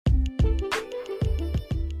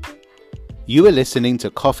You are listening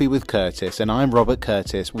to Coffee with Curtis, and I'm Robert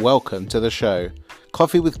Curtis. Welcome to the show.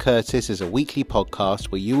 Coffee with Curtis is a weekly podcast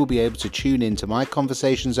where you will be able to tune into my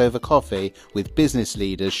conversations over coffee with business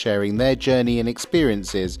leaders sharing their journey and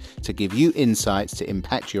experiences to give you insights to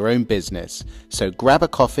impact your own business. So grab a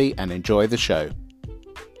coffee and enjoy the show.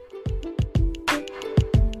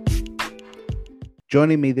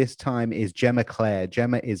 Joining me this time is Gemma Clare.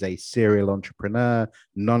 Gemma is a serial entrepreneur,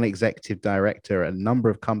 non-executive director at a number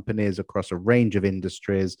of companies across a range of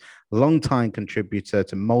industries, long-time contributor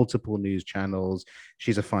to multiple news channels.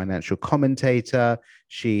 She's a financial commentator.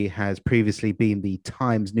 She has previously been the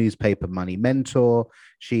Times newspaper money mentor.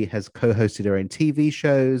 She has co-hosted her own TV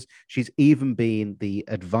shows. She's even been the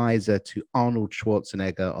advisor to Arnold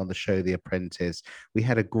Schwarzenegger on the show The Apprentice. We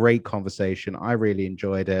had a great conversation. I really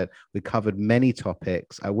enjoyed it. We covered many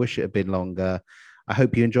topics. I wish it had been longer. I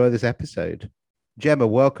hope you enjoy this episode. Gemma,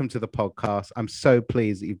 welcome to the podcast. I'm so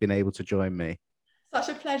pleased that you've been able to join me. Such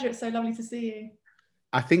a pleasure. It's so lovely to see you.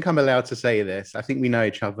 I think I'm allowed to say this. I think we know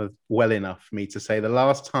each other well enough for me to say the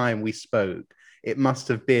last time we spoke, it must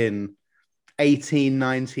have been 18,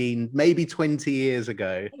 19, maybe 20 years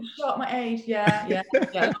ago. Shot my age. Yeah,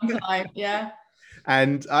 long time. Yeah.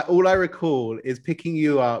 And all I recall is picking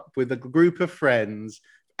you up with a group of friends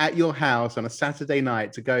at your house on a Saturday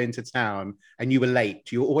night to go into town, and you were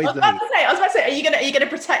late. You were always late. I was about to say, are you gonna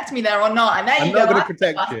protect me there or not? And there you go. I'm not going to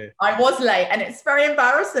protect you. I was late, and it's very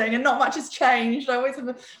embarrassing, and not much has changed. I always have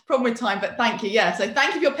a problem with time, but thank you. Yeah, so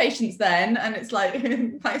thank you for your patience then, and it's like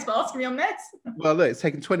thanks for asking me on this. Well, look, it's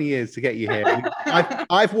taken 20 years to get you here.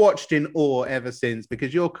 I've watched in awe ever since,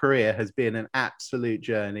 because your career has been an absolute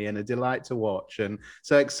journey and a delight to watch, and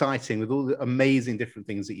so exciting with all the amazing different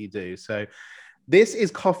things that you do. So this is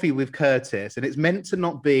Coffee with Curtis, and it's meant to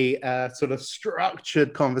not be a sort of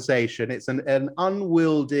structured conversation. It's an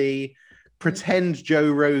unwieldy, pretend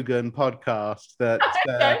Joe Rogan podcast that...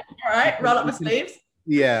 Okay. All right, roll up my sleeves.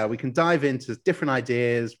 Yeah, we can dive into different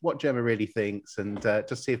ideas, what Gemma really thinks, and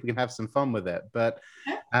just see if we can have some fun with it. But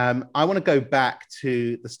I want to go back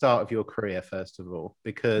to the start of your career, first of all,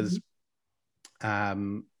 because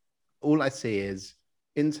all I see is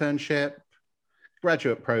internship,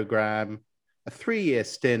 graduate program, a 3-year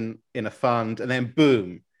stint in a fund, and then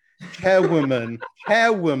boom, chairwoman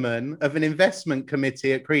of an investment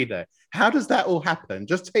committee at Credo. How does that all happen?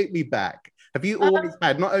 Just take me back. Have you always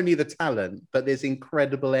had not only the talent, but this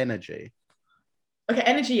incredible energy? Okay,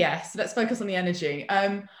 energy, yes. Let's focus on the energy.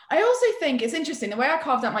 I also think it's interesting. The way I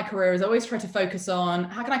carved out my career is I always try to focus on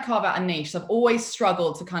how can I carve out a niche. So I've always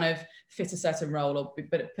struggled to kind of fit a certain role or be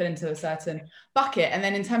put into a certain bucket. And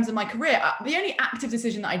then in terms of my career, the only active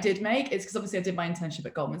decision that I did make is because obviously I did my internship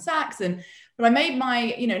at Goldman Sachs, but I made my,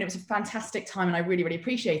 and it was a fantastic time and I really, really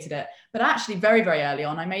appreciated it. But actually very, very early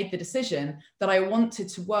on, I made the decision that I wanted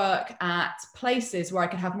to work at places where I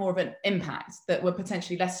could have more of an impact, that were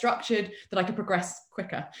potentially less structured, that I could progress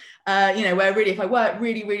quicker. Where really, if I worked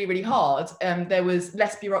really, really, really hard, there was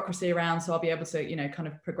less bureaucracy around. So I'll be able to, kind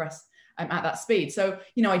of progress at that speed. So,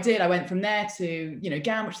 I went from there to,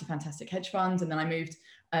 GAM, which is a fantastic hedge fund. And then I moved,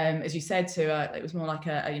 as you said, to, it was more like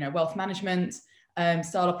a wealth management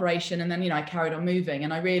style operation. And then, I carried on moving.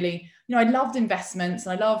 And I really, I loved investments.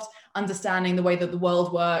 And I loved understanding the way that the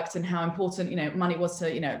world worked and how important, money was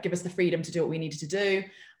to, give us the freedom to do what we needed to do.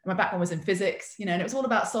 My background was in physics, and it was all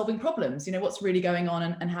about solving problems, what's really going on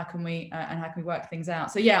and how can we work things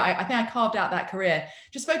out. So yeah, I think I carved out that career,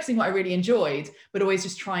 just focusing what I really enjoyed, but always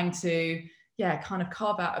just trying to, kind of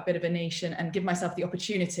carve out a bit of a niche and give myself the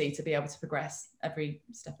opportunity to be able to progress every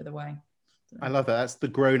step of the way. I love that. That's the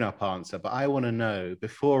grown-up answer. But I want to know,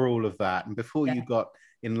 before all of that, and before you got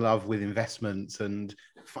in love with investments and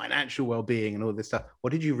financial well-being and all this stuff, what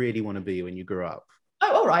did you really want to be when you grew up?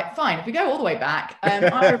 Oh, all right, fine. If we go all the way back, I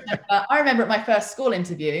remember at my first school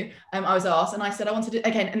interview, I was asked, and I said I wanted to,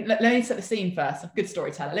 again, and let me set the scene first. Good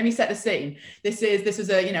storyteller. Let me set the scene. This was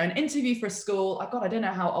a, an interview for a school. I don't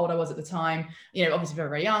know how old I was at the time. Obviously very,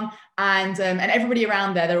 very young. And everybody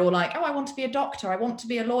around there, they're all like, oh, I want to be a doctor. I want to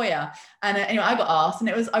be a lawyer. And anyway, I got asked, and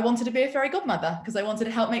I wanted to be a fairy godmother because I wanted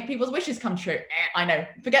to help make people's wishes come true. I know,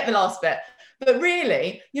 forget the last bit. But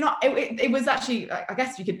really, it was actually, I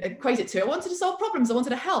guess you could equate it to, I wanted to solve problems. I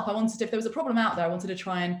wanted to help. I wanted, if there was a problem out there, I wanted to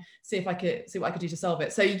try and see what I could do to solve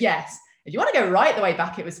it. So yes, If you want to go right the way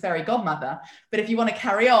back, it was Fairy Godmother. But if you want to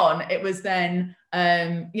carry on, it was then,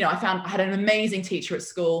 I had an amazing teacher at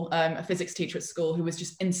school, a physics teacher at school, who was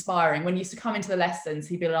just inspiring. When he used to come into the lessons,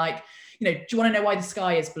 he'd be like, do you want to know why the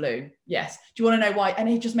sky is blue? Yes. Do you want to know why? And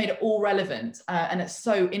he just made it all relevant. And it's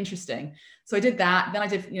so interesting. So I did that. Then I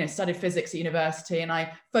did, studied physics at university, and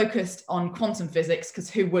I focused on quantum physics, because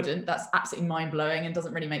who wouldn't? That's absolutely mind blowing and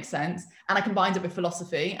doesn't really make sense. And I combined it with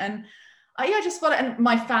philosophy. And I just followed, and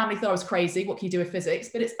my family thought I was crazy. What can you do with physics?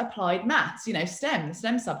 But it's applied maths, STEM. The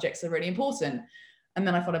STEM subjects are really important. And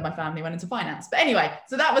then I followed my family, went into finance. But anyway,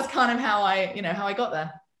 so that was kind of how I got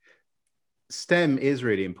there. STEM is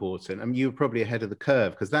really important. I mean, you were probably ahead of the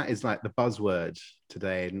curve, because that is like the buzzword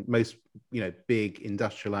today. And most, big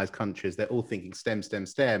industrialized countries, they're all thinking STEM, STEM,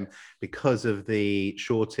 STEM, because of the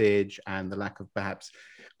shortage and the lack of perhaps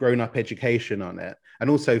grown-up education on it. And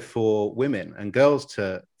also for women and girls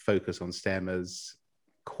to focus on STEM as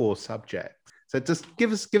core subjects. So just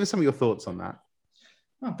give us some of your thoughts on that.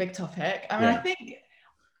 Oh, big topic. I mean, I think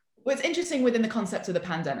what's interesting within the concept of the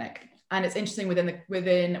pandemic, and it's interesting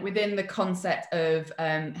within the concept of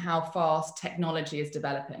how fast technology is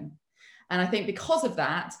developing. And I think because of the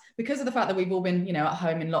fact that we've all been, at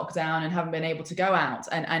home in lockdown and haven't been able to go out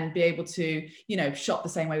and be able to, shop the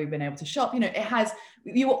same way we've been able to shop,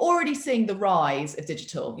 you were already seeing the rise of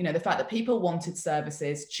digital, the fact that people wanted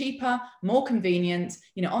services cheaper, more convenient,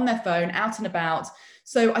 on their phone, out and about.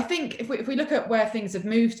 So I think if we look at where things have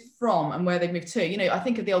moved from and where they've moved to, I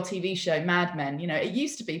think of the old TV show Mad Men. It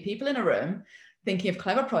used to be people in a room thinking of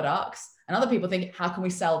clever products, and other people think, how can we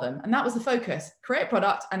sell them? And that was the focus: create a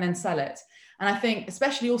product and then sell it. And I think,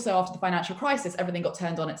 especially also after the financial crisis, everything got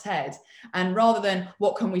turned on its head. And rather than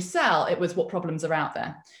what can we sell, it was what problems are out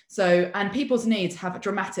there. So, and people's needs have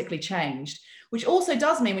dramatically changed, which also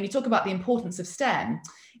does mean, when you talk about the importance of STEM,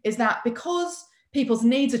 is that because people's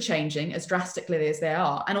needs are changing as drastically as they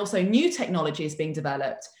are, and also new technology is being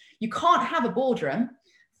developed, you can't have a boardroom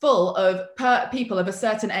full of people of a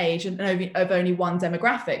certain age and of only one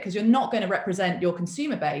demographic, because you're not going to represent your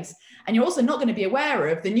consumer base, and you're also not going to be aware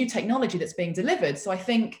of the new technology that's being delivered. So I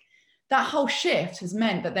think that whole shift has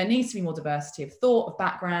meant that there needs to be more diversity of thought, of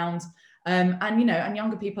background, and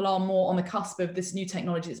younger people are more on the cusp of this new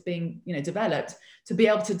technology that's being developed to be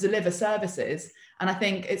able to deliver services. And I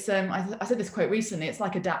think it's I said this quote recently: it's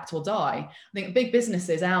like adapt or die. I think big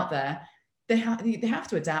businesses out there, they have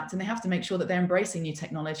to adapt, and they have to make sure that they're embracing new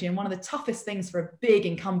technology. And one of the toughest things for a big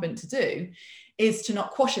incumbent to do is to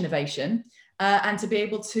not quash innovation, and to be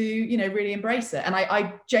able to, really embrace it. And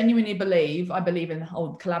I genuinely believe in the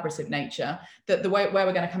whole collaborative nature, that the way where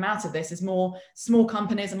we're going to come out of this is more small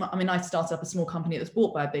companies. I mean, I started up a small company that was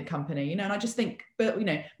bought by a big company, and I just think, but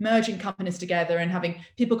merging companies together and having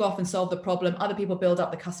people go off and solve the problem, other people build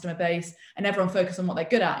up the customer base, and everyone focus on what they're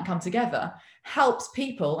good at and come together, helps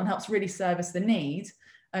people and helps really service the need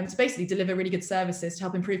to basically deliver really good services to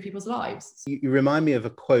help improve people's lives. You remind me of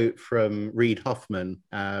a quote from Reid Hoffman,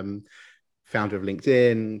 founder of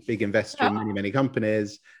LinkedIn, big investor in many, many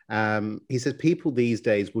companies. He says people these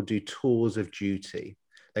days will do tours of duty.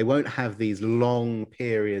 They won't have these long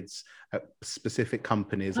periods at specific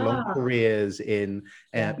companies, long careers in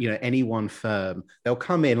any one firm. They'll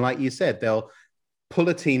come in, like you said, they'll pull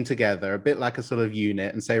a team together, a bit like a sort of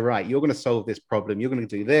unit, and say, right, you're going to solve this problem. You're going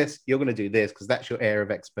to do this. You're going to do this, because that's your area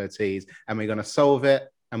of expertise. And we're going to solve it.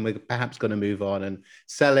 And we're perhaps going to move on and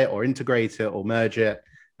sell it or integrate it or merge it.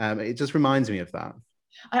 It just reminds me of that.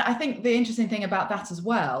 I think the interesting thing about that as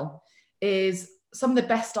well is some of the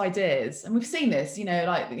best ideas, and we've seen this,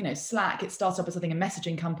 Slack, it started up as, I think, a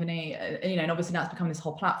messaging company, and obviously now it's become this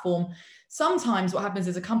whole platform. Sometimes what happens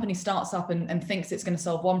is a company starts up and thinks it's going to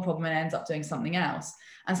solve one problem and ends up doing something else.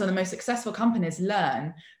 And so the most successful companies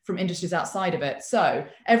learn from industries outside of it. So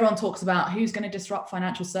everyone talks about who's going to disrupt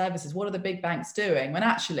financial services. What are the big banks doing? When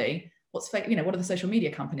actually, what's fake, what are the social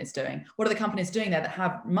media companies doing? What are the companies doing there that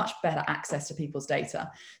have much better access to people's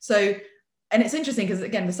data? So, and it's interesting because,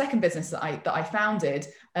 again, the second business that I founded,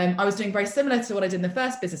 I was doing very similar to what I did in the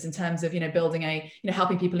first business in terms of, building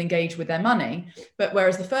helping people engage with their money. But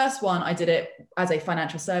whereas the first one, I did it as a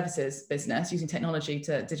financial services business using technology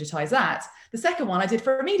to digitize that. The second one I did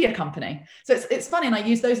for a media company. So it's funny. And I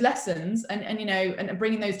use those lessons and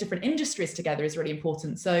bringing those different industries together is really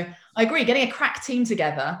important. So I agree, getting a crack team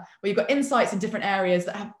together where you've got insights in different areas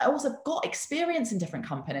that have also got experience in different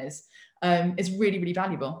companies is really, really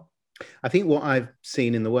valuable. I think what I've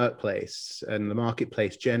seen in the workplace and the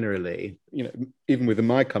marketplace generally, even within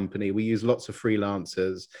my company, we use lots of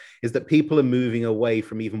freelancers, is that people are moving away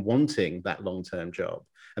from even wanting that long-term job.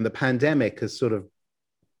 And the pandemic has sort of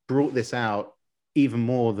brought this out even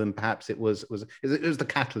more than perhaps it was the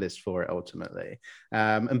catalyst for it ultimately.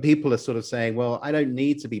 And people are sort of saying, well, I don't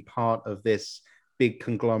need to be part of this big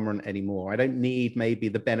conglomerate anymore. I don't need maybe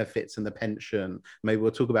the benefits and the pension. Maybe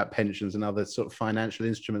we'll talk about pensions and other sort of financial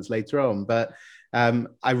instruments later on. But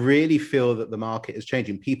I really feel that the market is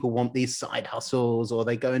changing. People want these side hustles, or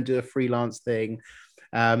they go and do a freelance thing.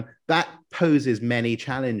 That poses many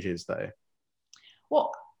challenges, though.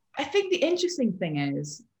 Well, I think the interesting thing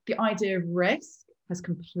is the idea of risk has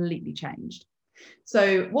completely changed.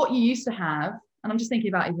 So what you used to have, and I'm just thinking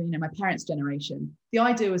about even, my parents' generation, the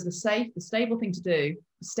idea was the safe, the stable thing to do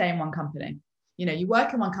was stay in one company. You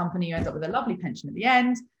work in one company, you end up with a lovely pension at the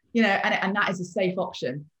end, and that is a safe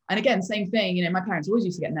option. And again, same thing, my parents always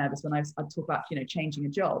used to get nervous when I'd talk about, changing a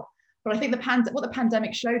job. But I think what the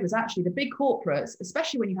pandemic showed was actually the big corporates,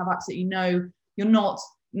 especially when you have absolutely you're not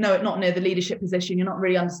near the leadership position, you're not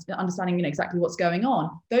really understanding, exactly what's going on.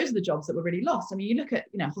 Those are the jobs that were really lost. I mean, you look at,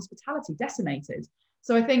 hospitality decimated.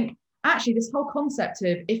 So I think actually this whole concept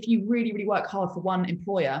of, if you really, really work hard for one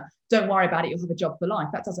employer, don't worry about it, you'll have a job for life.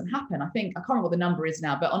 That doesn't happen. I can't remember what the number is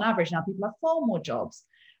now, but on average now people have far more jobs.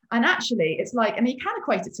 And actually it's like, and you can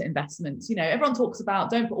equate it to investments. Everyone talks about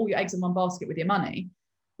don't put all your eggs in one basket with your money.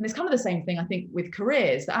 And it's kind of the same thing, I think, with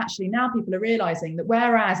careers, that actually now people are realizing that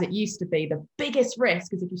whereas it used to be the biggest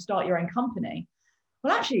risk is if you start your own company,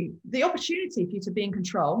 well, actually, the opportunity for you to be in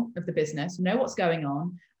control of the business, know what's going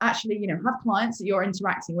on, actually, have clients that you're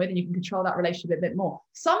interacting with, and you can control that relationship a bit more.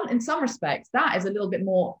 In some respects, that is a little bit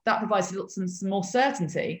more, that provides some more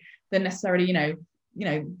certainty than necessarily,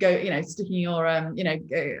 sticking your,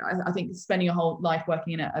 I think spending your whole life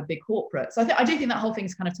working in a big corporate. So I do think that whole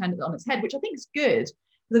thing's kind of turned it on its head, which I think is good.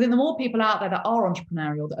 Because I think the more people out there that are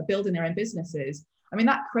entrepreneurial, that are building their own businesses, I mean,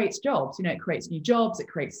 that creates jobs, it creates new jobs, it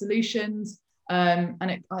creates solutions. I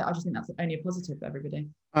just think that's only a positive for everybody.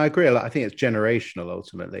 I agree a lot. I think it's generational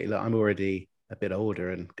ultimately. Look, I'm already a bit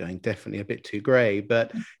older and going definitely a bit too grey,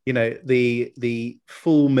 but the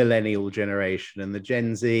full millennial generation and the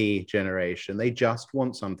Gen Z generation, they just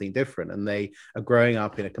want something different, and they are growing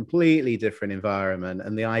up in a completely different environment.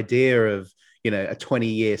 And the idea of a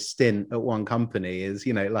 20-year stint at one company is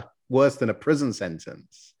like worse than a prison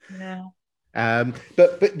sentence. Yeah.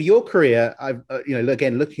 But your career, I've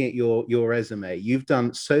again, looking at your resume, you've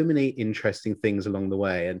done so many interesting things along the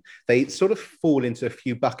way, and they sort of fall into a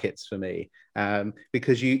few buckets for me,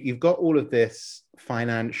 because you've got all of this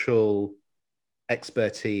financial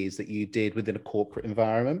expertise that you did within a corporate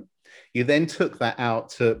environment. You then took that out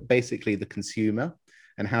to basically the consumer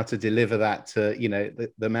and how to deliver that to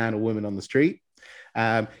the man or woman on the street.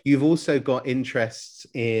 You've also got interests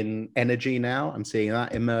in energy now. I'm seeing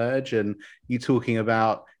that emerge, and you talking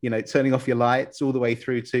about turning off your lights all the way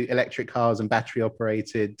through to electric cars and battery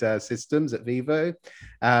operated systems at Vivo.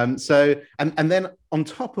 And then on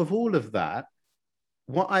top of all of that,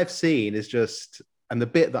 what I've seen is and the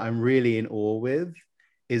bit that I'm really in awe with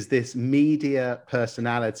is this media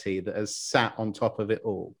personality that has sat on top of it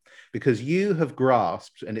all. Because you have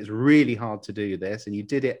grasped, and it's really hard to do this, and you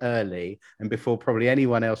did it early and before probably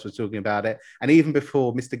anyone else was talking about it, and even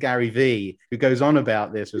before Mr. Gary Vee, who goes on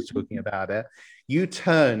about this, was talking about it. You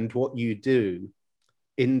turned what you do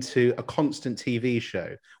into a constant TV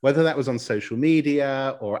show, whether that was on social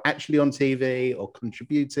media or actually on TV or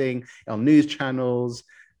contributing on news channels.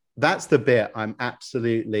 That's the bit I'm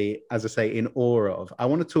absolutely, as I say, in awe of. I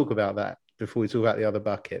want to talk about that before we talk about the other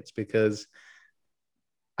buckets, because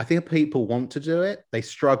I think people want to do it. They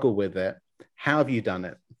struggle with it. How have you done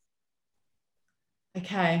it?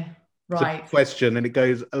 Okay, right. It's a question, and it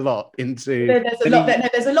goes a lot into. There's a lot there. No,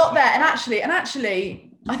 there's a lot there, and actually,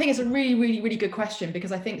 I think it's a really, really, really good question,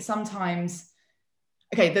 because I think sometimes,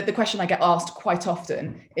 the question I get asked quite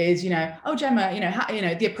often is, oh, Gemma, how,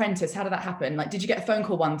 The Apprentice, how did that happen? Like, did you get a phone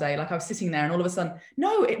call one day? Like, I was sitting there and all of a sudden,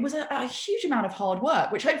 no, it was a huge amount of hard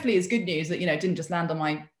work, which hopefully is good news that, didn't just land on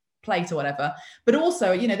my plate or whatever. But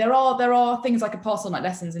also, there are things I could pass on, like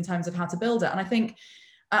lessons in terms of how to build it. And I think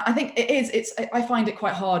I find it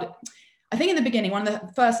quite hard. I think in the beginning, one of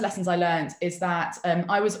the first lessons I learned is that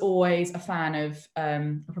I was always a fan of,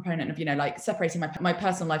 a proponent of, like separating my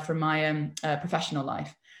personal life from my professional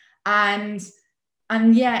life.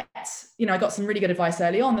 And yet, I got some really good advice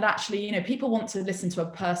early on that actually, people want to listen to a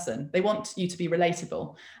person. They want you to be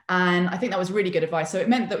relatable. And I think that was really good advice. So it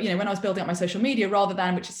meant that, when I was building up my social media, rather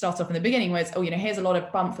than, which started off in the beginning was, here's a lot of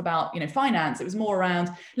bump about, finance. It was more around,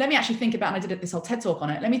 let me actually think about, and I did this whole TED talk on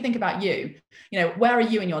it. Let me think about you. Where are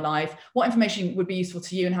you in your life? What information would be useful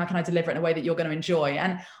to you? And how can I deliver it in a way that you're going to enjoy?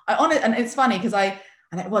 And and it's funny because I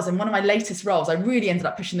And it was in one of my latest roles, I really ended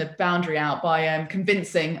up pushing the boundary out by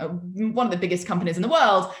convincing one of the biggest companies in the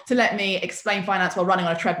world to let me explain finance while running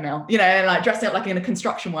on a treadmill, like dressing up like in a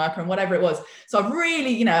construction worker and whatever it was. So I've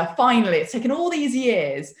really, finally, it's taken all these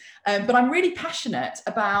years, but I'm really passionate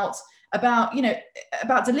about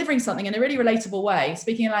delivering something in a really relatable way,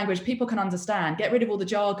 speaking a language people can understand, get rid of all the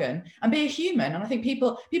jargon and be a human. And I think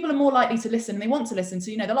people are more likely to listen, and they want to listen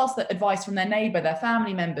to, they'll ask that advice from their neighbor, their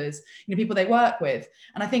family members, people they work with.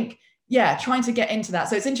 And I think, trying to get into that.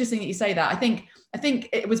 So it's interesting that you say that. I think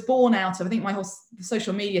it was born out of, I think my whole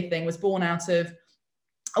social media thing was born out of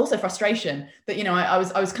also frustration that, I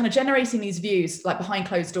was kind of generating these views like behind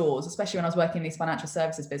closed doors, especially when I was working in these financial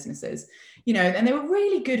services businesses, and they were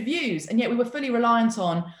really good views. And yet we were fully reliant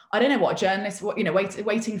on, I don't know what, a journalist,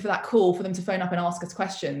 waiting for that call for them to phone up and ask us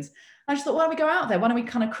questions. And I just thought, why don't we go out there? Why don't we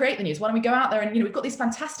kind of create the news? Why don't we go out there? And, we've got these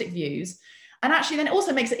fantastic views. And actually then it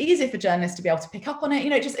also makes it easier for journalists to be able to pick up on it.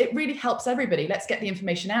 It really helps everybody. Let's get the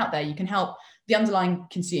information out there. You can help the underlying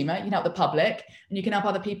consumer, you can help the public, and you can help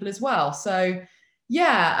other people as well. So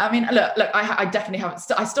yeah, I mean, look, I definitely haven't,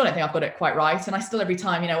 I still don't think I've got it quite right. And I still every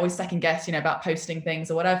time, always second guess, about posting things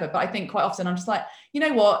or whatever. But I think quite often I'm just like, you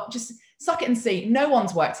know what, just suck it and see. No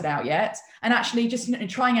one's worked it out yet. And actually just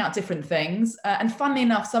trying out different things. And funnily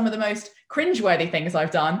enough, some of the most cringeworthy things I've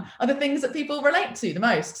done are the things that people relate to the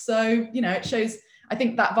most. So, it shows, I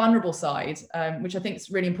think, that vulnerable side, which I think is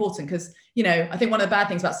really important because, I think one of the bad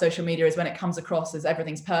things about social media is when it comes across as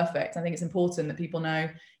everything's perfect. I think it's important that people know,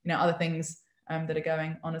 other things that are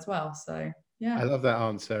going on as well. So yeah, I love that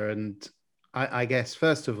answer. And I guess,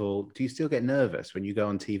 first of all, do you still get nervous when you go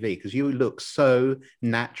on TV? Because you look so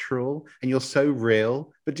natural and you're so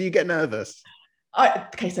real, but do you get nervous?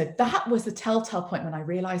 Okay, so that was the telltale point when I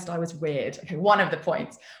realized I was weird. Okay, one of the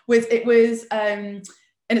points was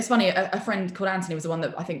and it's funny, a friend called Anthony was the one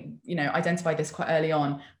that I think, identified this quite early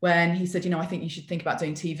on when he said, I think you should think about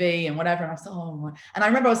doing TV and whatever. And I was like, oh, and I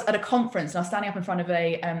remember I was at a conference and I was standing up in front of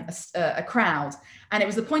a crowd. And it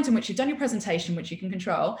was the point in which you've done your presentation, which you can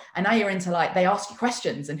control. And now you're into they ask you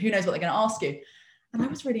questions and who knows what they're going to ask you. And I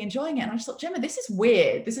was really enjoying it. And I just thought, Gemma, this is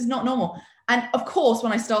weird. This is not normal. And of course,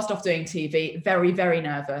 when I started off doing TV, very, very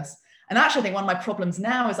nervous. And actually, I think one of my problems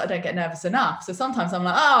now is I don't get nervous enough. So sometimes I'm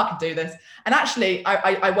like, oh, I can do this. And actually,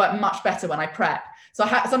 I work much better when I prep. So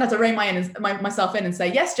sometimes I rein myself in and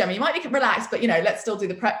say, yes, Gemma, you might be relaxed, but, let's still do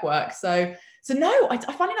the prep work. So no,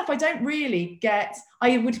 funny enough, I don't really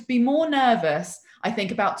I would be more nervous, I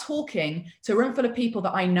think, about talking to a room full of people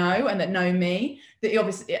that I know and that know me, that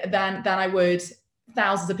obviously than I would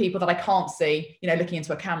thousands of people that I can't see, looking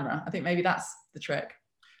into a camera. I think maybe that's the trick.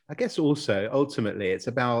 I guess also, ultimately, it's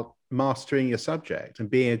about mastering your subject and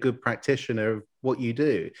being a good practitioner of what you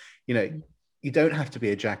do. You don't have to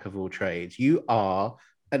be a jack of all trades. You are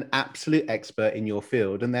an absolute expert in your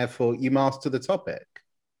field, and therefore you master the topic.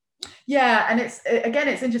 Yeah, and it's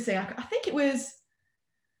interesting. I think it was,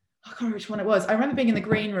 I can't remember which one it was. I remember being in the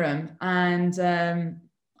green room, and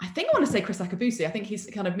I think I want to say Chris Akabusi. I think he's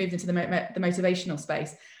kind of moved into the motivational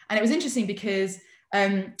space, and it was interesting because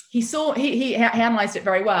he analyzed it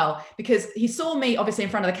very well, because he saw me obviously in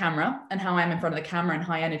front of the camera and how I am in front of the camera and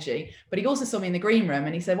high energy, but he also saw me in the green room.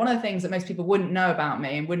 And he said, one of the things that most people wouldn't know about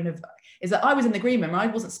me and wouldn't have, is that I was in the green room and I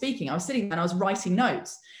wasn't speaking. I was sitting there and I was writing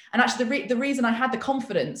notes. And actually the reason I had the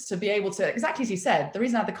confidence to be able to, exactly as you said, the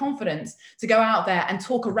reason I had the confidence to go out there and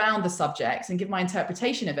talk around the subject and give my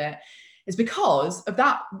interpretation of it is because of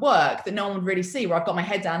that work that no one would really see, where I've got my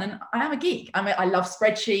head down and I am a geek. I love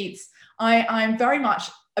spreadsheets. I'm very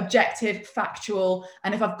much objective, factual.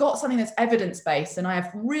 And if I've got something that's evidence-based and I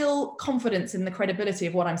have real confidence in the credibility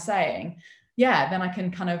of what I'm saying, then I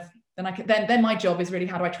can then my job is really,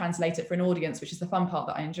 how do I translate it for an audience, which is the fun part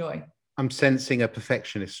that I enjoy. I'm sensing a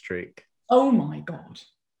perfectionist streak. Oh my God.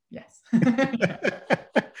 Yes.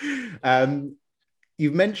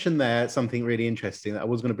 You've mentioned there something really interesting that I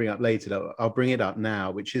was going to bring up later. I'll bring it up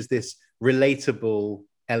now, which is this relatable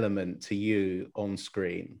element to you on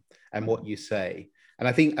screen and what you say. And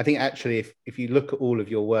I think actually, if you look at all of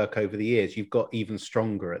your work over the years, you've got even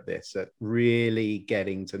stronger at this, at really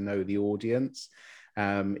getting to know the audience.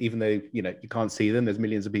 Even though, you can't see them, there's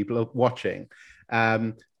millions of people watching.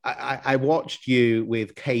 I watched you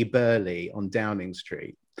with Kay Burley on Downing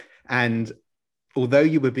Street. And although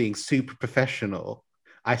you were being super professional,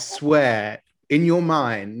 I swear in your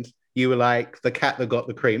mind, you were like the cat that got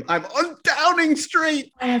the cream. I'm on Downing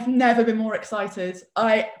Street. I have never been more excited.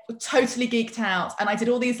 I totally geeked out, and I did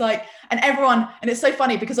all these and everyone, and it's so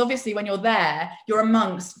funny because obviously when you're there, you're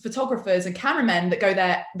amongst photographers and cameramen that go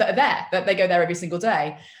there, that they go there every single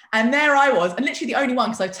day. And there I was, and literally the only one,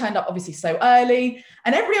 because I turned up obviously so early,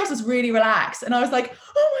 and everybody else was really relaxed. And I was like,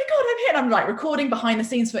 oh my God, I'm here. And I'm like recording behind the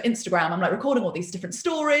scenes for Instagram. I'm like recording all these different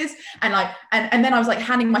stories. And like, and then I was like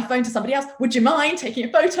handing my phone to somebody else. Would you mind taking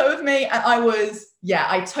a photo of me? And I was, yeah,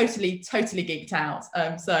 I totally geeked out.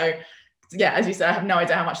 So yeah, as you said, I have no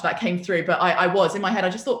idea how much that came through, but I was in my head. I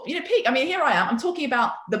just thought, Pete, I mean, here I am. I'm talking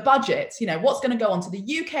about the budget, what's going to go on to the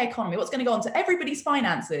UK economy, what's going to go on to everybody's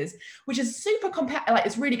finances, which is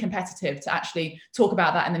it's really competitive to actually talk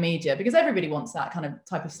about that in the media because everybody wants that kind of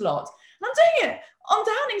type of slot. And I'm doing it on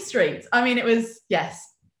Downing Street. I mean, it was,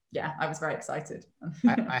 yes. Yeah, I was very excited.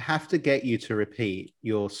 I have to get you to repeat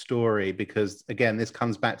your story because, again, this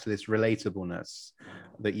comes back to this relatableness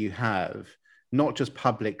that you have. Not just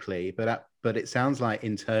publicly, but it sounds like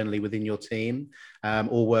internally within your team,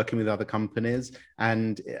 or working with other companies.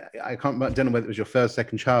 And I don't know whether it was your first,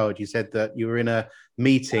 second child. You said that you were in a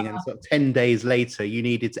meeting and sort of 10 days later you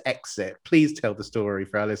needed to exit. Please tell the story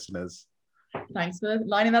for our listeners. Thanks for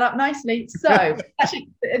lining that up nicely. So actually,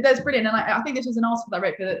 that's brilliant. And I think this was an article that I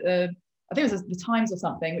wrote for I think it was the Times or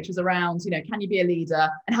something, which was around, can you be a leader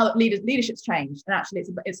and how leadership's changed. And actually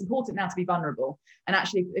it's important now to be vulnerable. And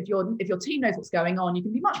actually, if your team knows what's going on, you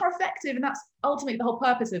can be much more effective. And that's ultimately the whole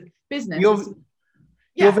purpose of business.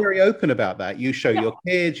 You're very open about that. You show your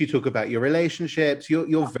kids, you talk about your relationships,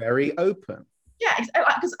 you're very open. Yeah,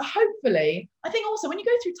 because hopefully, I think also when you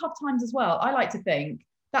go through tough times as well, I like to think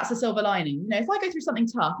that's a silver lining. If I go through something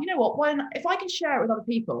tough, you know what, if I can share it with other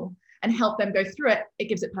people and help them go through it, it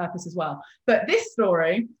gives it purpose as well. But this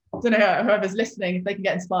story, I don't know whoever's listening, if they can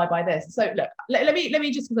get inspired by this. So look, let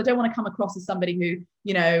me just, because I don't want to come across as somebody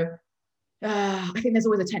who, I think there's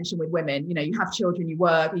always a tension with women. You have children, you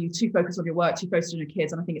work, you too focused on your work, too focused on your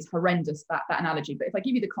kids. And I think it's horrendous, that analogy. But if I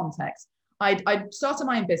give you the context, I started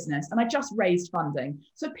my own business and I just raised funding.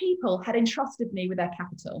 So people had entrusted me with their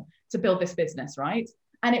capital to build this business, right?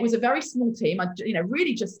 And it was a very small team. I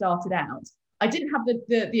really just started out. I didn't have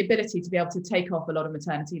the ability to be able to take off a lot of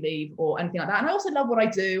maternity leave or anything like that. And I also love what I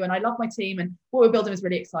do and I love my team and what we're building is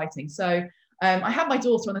really exciting. So I had my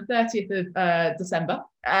daughter on the 30th of December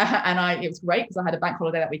and it was great because I had a bank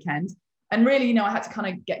holiday that weekend. And really, I had to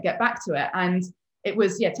kind of get back to it. And it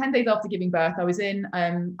was, 10 days after giving birth, I was in,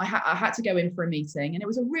 I had to go in for a meeting and it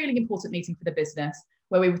was a really important meeting for the business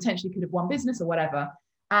where we potentially could have won business or whatever.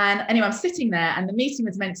 And anyway, I'm sitting there and the meeting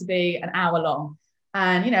was meant to be an hour long.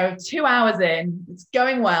 And, 2 hours in, it's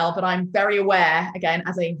going well, but I'm very aware, again,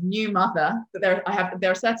 as a new mother, that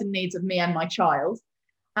there are certain needs of me and my child.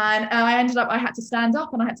 And I had to stand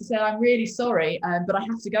up and I had to say, I'm really sorry, but I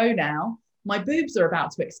have to go now. My boobs are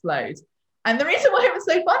about to explode. And the reason why it was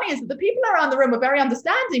so funny is that the people around the room were very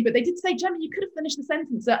understanding, but they did say, Gemma, you could have finished the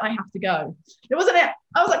sentence that I have to go. It wasn't it.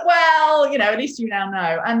 I was like, well, at least you now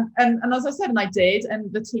know. And as I said, and I did,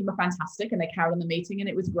 and the team were fantastic and they carried on the meeting and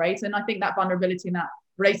it was great. And I think that vulnerability and that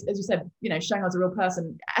race, as you said, showing I was a real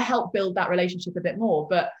person helped build that relationship a bit more.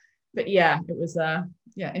 But yeah, it was,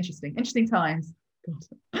 interesting times.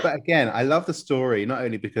 But again, I love the story, not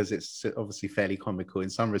only because it's obviously fairly comical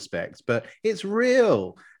in some respects, but it's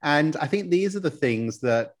real. And I think these are the things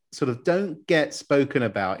that sort of don't get spoken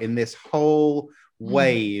about in this whole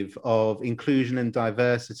wave of inclusion and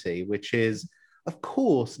diversity, which is, of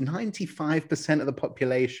course, 95% of the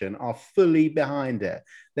population are fully behind it.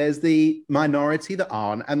 There's the minority that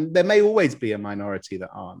aren't, and there may always be a minority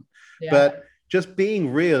that aren't. Yeah. But just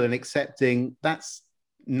being real and accepting that's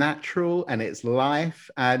natural and it's life,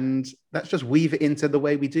 and let's just weave it into the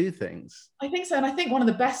way we do things. I think so. And I think one of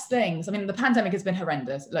the best things, the pandemic has been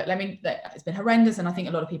horrendous. It's been horrendous. And I think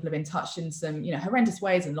a lot of people have been touched in some, horrendous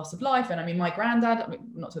ways and loss of life. And my granddad,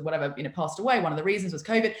 not to whatever, passed away. One of the reasons was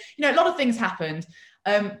COVID. A lot of things happened.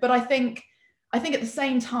 But I think at the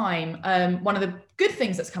same time, one of the good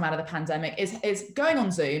things that's come out of the pandemic is going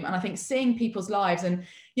on Zoom and I think seeing people's lives. And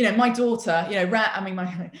my daughter,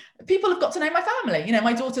 people have got to know my family.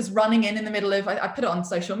 My daughter's running in the middle of, I put it on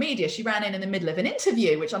social media. She ran in the middle of an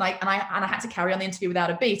interview, which I had to carry on the interview without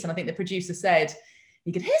a beat. And I think the producer said,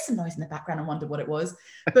 you could hear some noise in the background and wonder what it was.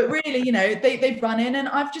 But really, they've run in and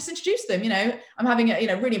I've just introduced them. I'm having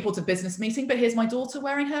a really important business meeting, but here's my daughter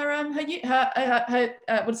wearing her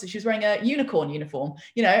what is it? She was wearing a unicorn uniform,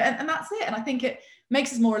 and that's it. And I think it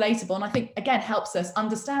makes us more relatable. And I think, again, helps us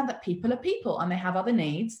understand that people are people and they have other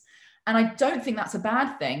needs. And I don't think that's a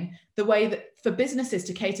bad thing, the way that for businesses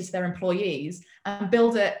to cater to their employees and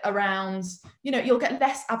build it around, you'll get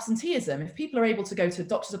less absenteeism. If people are able to go to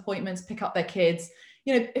doctor's appointments, pick up their kids,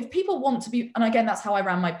 you know, if people want to be, and again, that's how I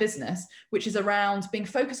ran my business, which is around being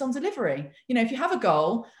focused on delivery. You know, if you have a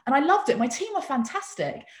goal, and I loved it, my team were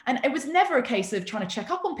fantastic. And it was never a case of trying to check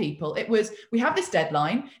up on people. It was, we have this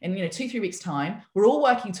deadline in, you know, 2-3 weeks time, we're all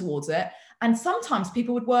working towards it. And sometimes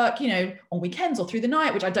people would work, you know, on weekends or through the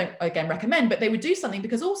night, which I don't, again, recommend, but they would do something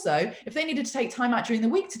because also if they needed to take time out during the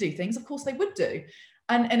week to do things, of course they would do.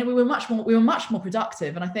 And we were much more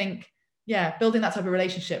productive. And I think, yeah, building that type of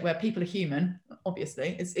relationship where people are human,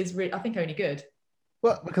 obviously, is really, I think, only good.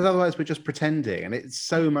 Well, because otherwise we're just pretending, and it's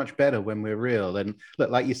so much better when we're real. And look,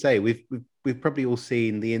 like you say, we've probably all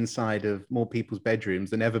seen the inside of more people's bedrooms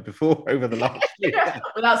than ever before over the last year.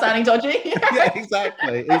 Without sounding dodgy. Yeah,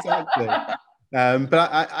 exactly. But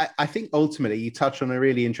I think ultimately you touch on a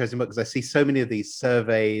really interesting book, because I see so many of these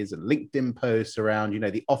surveys and LinkedIn posts around, you know,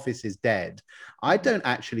 the office is dead. I don't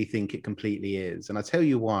actually think it completely is. And I'll tell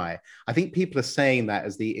you why. I think people are saying that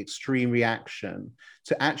as the extreme reaction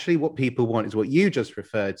to actually what people want is what you just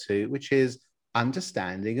referred to, which is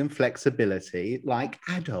understanding and flexibility like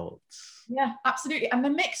adults. Yeah, absolutely. And the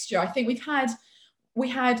mixture, I think we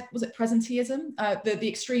had, was it presenteeism? The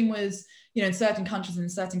extreme was, you know, in certain countries and in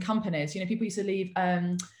certain companies, you know, people used to leave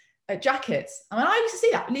jackets. I mean, I used to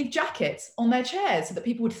see that, leave jackets on their chairs so that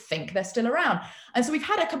people would think they're still around. And so we've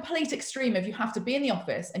had a complete extreme of you have to be in the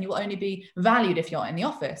office and you will only be valued if you're in the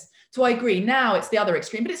office. So I agree. Now it's the other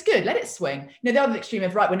extreme, but it's good. Let it swing. You know, the other extreme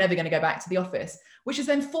of, right, we're never going to go back to the office, which is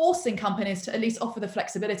then forcing companies to at least offer the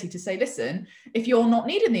flexibility to say, listen, if you're not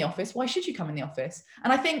needed in the office, why should you come in the office?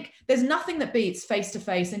 And I think there's nothing that beats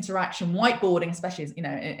face-to-face interaction, whiteboarding, especially, you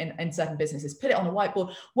know, in certain businesses, put it on a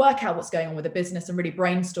whiteboard, work out what's going on with the business and really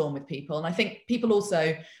brainstorm with people. And I think people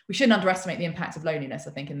also, we shouldn't underestimate the impact of loneliness,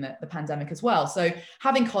 I think, in the pandemic as well. So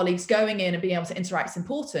having colleagues going in and being able to interact is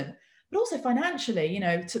important. But also financially, you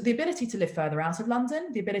know, the ability to live further out of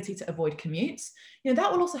London, the ability to avoid commutes, you know,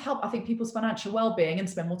 that will also help, I think, people's financial well-being and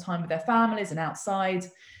spend more time with their families and outside.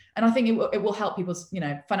 And I think it will help people's, you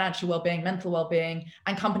know, financial well-being, mental well-being,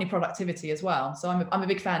 and company productivity as well. So I'm a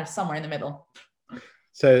big fan of somewhere in the middle.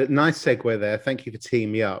 So nice segue there. Thank you for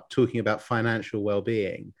teeing me up, talking about financial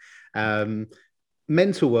well-being.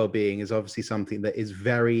 Mental well-being is obviously something that is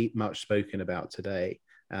very much spoken about today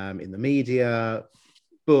in the media,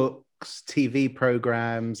 books, TV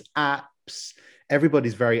programs, apps.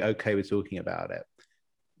 Everybody's very okay with talking about it.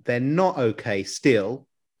 They're not okay still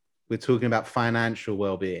with talking about financial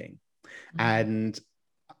well-being. Mm-hmm. And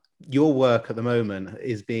your work at the moment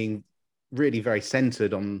is being really very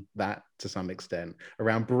centered on that to some extent,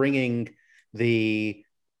 around bringing the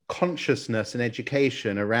consciousness and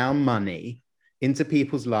education around money into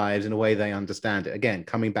people's lives in a way they understand it. Again,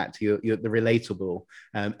 coming back to the relatable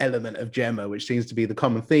element of Gemma, which seems to be the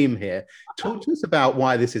common theme here. Talk to us about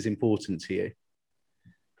why this is important to you.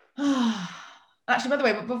 Actually, by the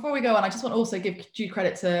way, before we go on, I just want to also give due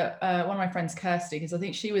credit to one of my friends, Kirsty, because I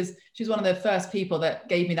think she was one of the first people that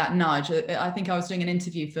gave me that nudge. I think I was doing an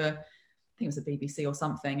interview for, I think it was the BBC or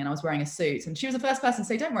something, and I was wearing a suit, and she was the first person to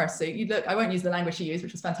say, don't wear a suit, you look, I won't use the language she used,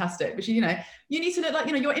 which was fantastic, but she, you know, you need to look like,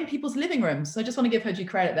 you know, you're in people's living rooms. So I just want to give her due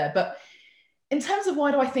credit there. But in terms of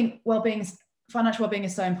why do I think financial well-being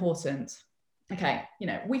is so important? Okay, you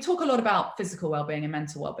know, we talk a lot about physical well-being and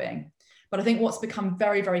mental well-being, but I think what's become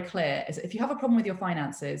very, very clear is that if you have a problem with your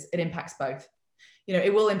finances, it impacts both. You know,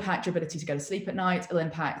 it will impact your ability to go to sleep at night, it'll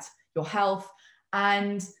impact your health.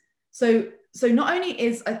 And so not only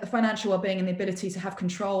is the financial well-being and the ability to have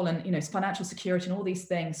control and, you know, financial security and all these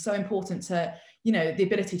things so important to, you know, the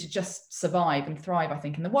ability to just survive and thrive, I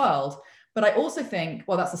think, in the world. But I also think,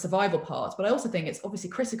 well, that's the survival part, but I also think it's obviously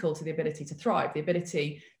critical to the ability to thrive, the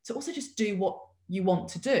ability to also just do what you want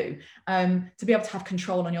to do, to be able to have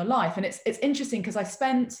control on your life. And it's interesting because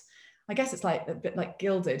I guess it's like a bit like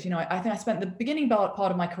Gilded, you know, I think I spent the beginning part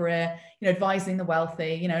of my career, you know, advising the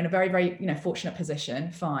wealthy, you know, in a very, very, you know, fortunate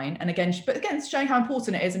position, fine. And again, it's showing how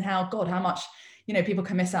important it is and how much, you know, people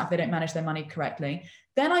can miss out if they don't manage their money correctly.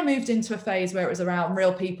 Then I moved into a phase where it was around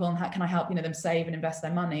real people and how can I help, you know, them save and invest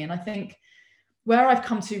their money. And I think where I've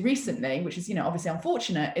come to recently, which is, you know, obviously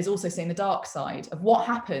unfortunate, is also seeing the dark side of what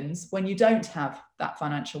happens when you don't have that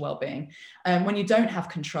financial well-being, when you don't have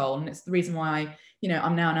control. And it's the reason why, you know,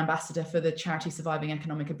 I'm now an ambassador for the charity Surviving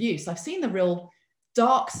Economic Abuse. I've seen the real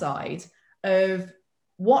dark side of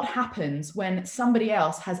what happens when somebody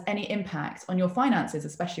else has any impact on your finances,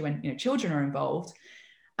 especially when, you know, children are involved.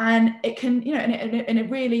 And it can, you know, and it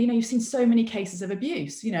really, you know, you've seen so many cases of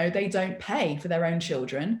abuse. You know, they don't pay for their own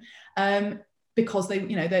children because they,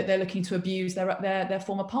 you know, they're looking to abuse their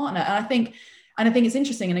former partner. And I think it's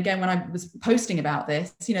interesting. And again, when I was posting about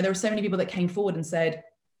this, you know, there were so many people that came forward and said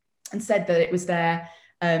that it was their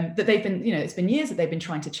that they've been, it's been years that they've been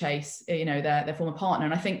trying to chase, their former partner.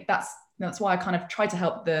 And I think that's why I kind of tried to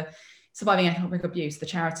help the Surviving Economic Abuse, the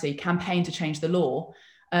charity, campaign to change the law,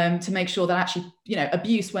 to make sure that actually,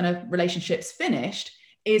 abuse when a relationship's finished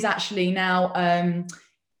is actually now,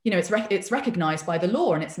 it's recognized by the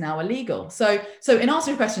law and it's now illegal. So in answer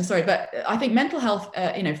to your question, sorry, but I think mental health,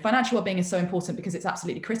 financial well-being is so important because it's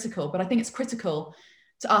absolutely critical. But I think it's critical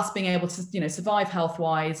to us being able to, survive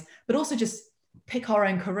health-wise, but also just pick our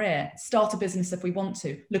own career, start a business if we want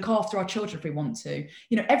to, look after our children if we want to,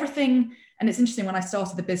 everything. And it's interesting, when I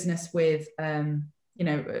started the business with,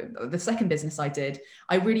 the second business I did,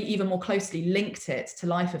 I really even more closely linked it to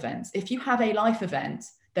life events. If you have a life event,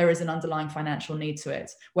 there is an underlying financial need to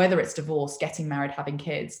it, whether it's divorce, getting married, having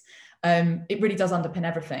kids. It really does underpin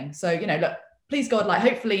everything. So, look, please God,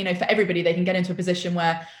 hopefully, for everybody, they can get into a position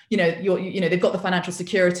where, they've got the financial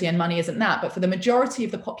security and money isn't that. But for the majority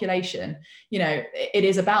of the population, it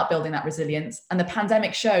is about building that resilience. And the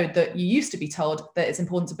pandemic showed that you used to be told that it's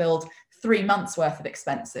important to build 3 months worth of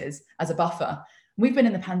expenses as a buffer. We've been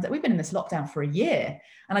in this lockdown for a year.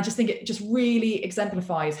 And I just think it just really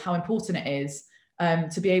exemplifies how important it is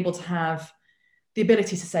to be able to have the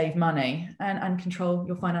ability to save money and control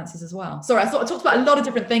your finances as well. Sorry, I thought I talked about a lot of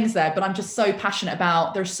different things there, but I'm just so passionate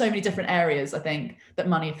about, there's so many different areas, I think, that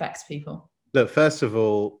money affects people. Look, first of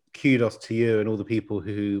all, kudos to you and all the people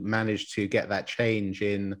who managed to get that change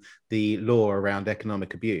in the law around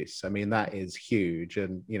economic abuse. I mean, that is huge,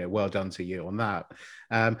 and well done to you on that.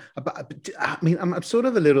 But I mean, I'm sort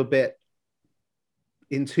of a little bit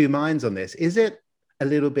in two minds on this. Is it a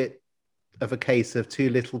little bit of a case of too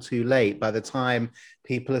little too late? By the time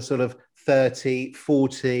people are sort of 30,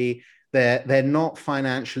 40, they're not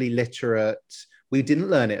financially literate. We didn't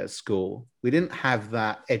learn it at school. We didn't have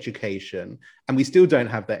that education, and we still don't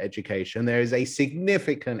have that education. There is a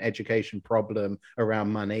significant education problem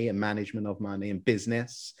around money and management of money and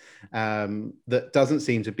business that doesn't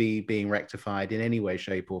seem to be being rectified in any way,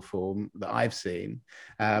 shape, or form that I've seen.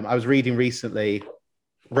 I was reading recently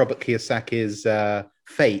Robert Kiyosaki's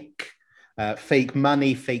Fake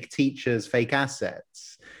Money, Fake Teachers, Fake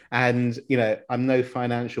Assets. And, I'm no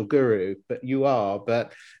financial guru, but you are.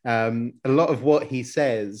 But a lot of what he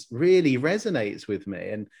says really resonates with me.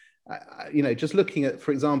 And, just looking at,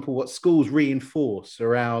 for example, what schools reinforce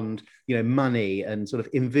around, money and sort of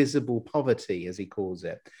invisible poverty, as he calls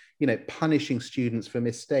it, punishing students for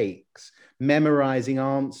mistakes, memorizing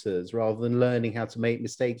answers rather than learning how to make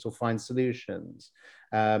mistakes or find solutions,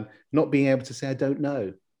 not being able to say, I don't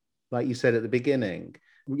know, like you said at the beginning.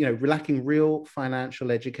 Lacking real financial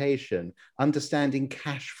education, understanding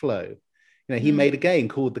cash flow. He made a game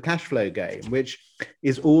called the Cash Flow Game, which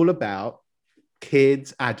is all about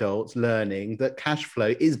kids, adults learning that cash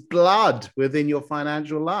flow is blood within your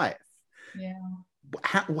financial life. Yeah.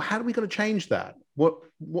 How do we got to change that?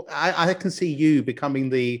 I can see you becoming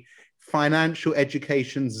the financial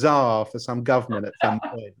education czar for some government at some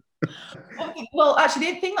point. Well,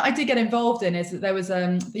 actually, the thing that I did get involved in is that there was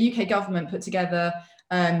the UK government put together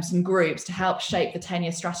some groups to help shape the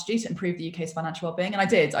 10-year strategy to improve the UK's financial well-being. And I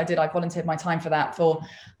did. I volunteered my time for that for,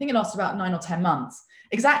 I think it lasted about 9 or 10 months.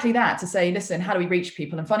 Exactly that, to say, listen, how do we reach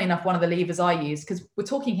people? And funny enough, one of the levers I use, because we're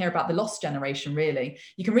talking here about the lost generation, really.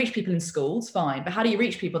 You can reach people in schools, fine. But how do you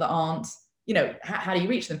reach people that aren't, how do you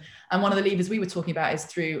reach them? And one of the levers we were talking about is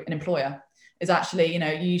through an employer. Is actually, you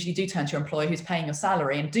usually do turn to your employer who's paying your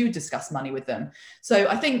salary and do discuss money with them. So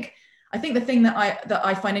I think the thing that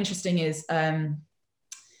I find interesting is,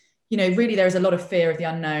 really there is a lot of fear of the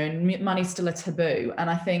unknown. Money's still a taboo, and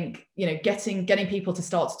I think getting people to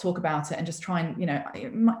start to talk about it and just try and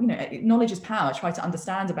knowledge is power. Try to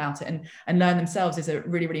understand about it and learn themselves is a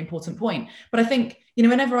really, really important point. But I think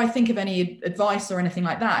whenever I think of any advice or anything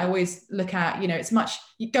like that, I always look at it's much,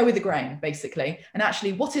 you go with the grain basically, and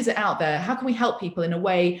actually what is it out there? How can we help people in a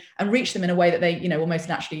way and reach them in a way that they will most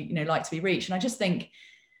naturally like to be reached? And I just think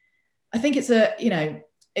it's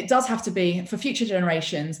it does have to be for future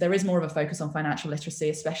generations. There is more of a focus on financial literacy,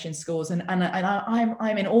 especially in schools. And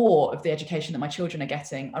I'm in awe of the education that my children are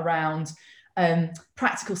getting around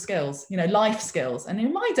practical skills, life skills. And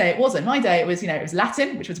in my day, it wasn't. My day, it was, it was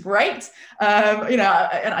Latin, which was great. And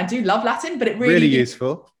I do love Latin, but it really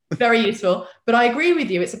useful. Very useful. But I agree with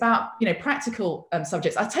you. It's about, practical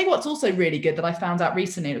subjects. I'll tell you what's also really good that I found out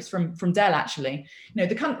recently. It was from Dell, actually.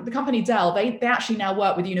 The company Dell, they actually now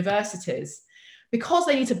work with universities. Because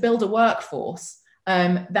they need to build a workforce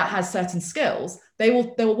that has certain skills, they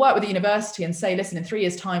will work with the university and say, listen, in 3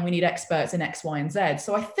 years' time, we need experts in X, Y, and Z.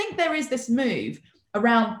 So I think there is this move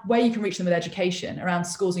around where you can reach them with education, around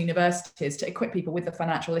schools and universities to equip people with the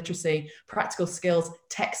financial literacy, practical skills,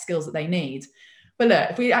 tech skills that they need. But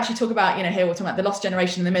look, if we actually talk about, here we're talking about the lost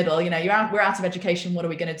generation in the middle, we're out of education. What are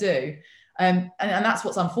we going to do? And that's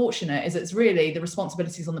what's unfortunate, is it's really the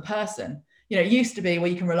responsibilities on the person. It used to be where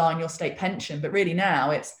you can rely on your state pension, but really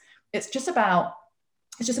now it's just about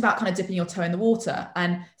kind of dipping your toe in the water.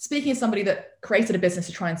 And speaking as somebody that created a business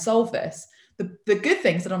to try and solve this, the good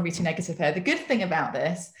things that I'm reading negative here, the good thing about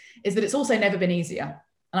this is that it's also never been easier.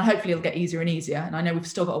 And hopefully it'll get easier and easier. And I know we've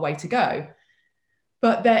still got a way to go.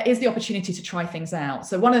 But there is the opportunity to try things out.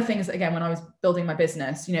 So one of the things that, again, when I was building my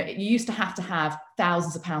business, you used to have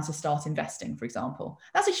thousands of pounds to start investing, for example.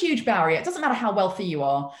 That's a huge barrier. It doesn't matter how wealthy you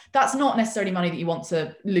are. That's not necessarily money that you want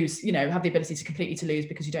to lose, have the ability to completely to lose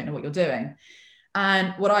because you don't know what you're doing.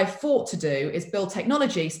 And what I fought to do is build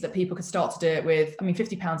technology so that people could start to do it with,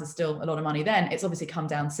 £50 is still a lot of money then. It's obviously come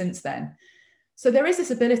down since then. So there is this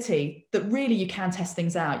ability that really you can test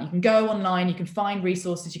things out. You can go online, you can find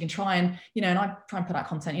resources, you can try and, and I try and put out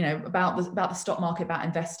content, about the stock market, about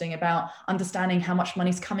investing, about understanding how much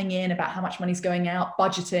money's coming in, about how much money's going out,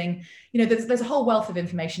 budgeting. There's a whole wealth of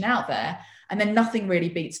information out there, and then nothing really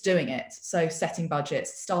beats doing it. So setting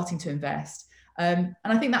budgets, starting to invest. And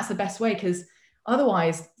I think that's the best way, because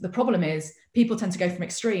otherwise the problem is people tend to go from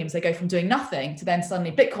extremes. They go from doing nothing to then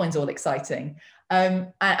suddenly Bitcoin's all exciting.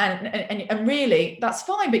 And really that's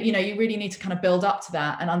fine, but you really need to kind of build up to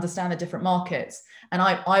that and understand the different markets. And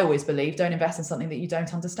I always believe, don't invest in something that you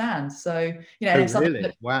don't understand. So if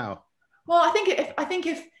really? Wow. Well, I think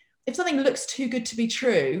if something looks too good to be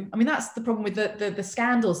true, that's the problem with the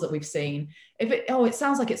scandals that we've seen. If it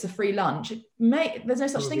sounds like it's a free lunch, there's no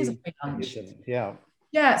such thing as a free lunch.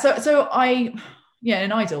 Yeah. So in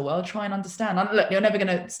an ideal world, try and understand. And look, you're never going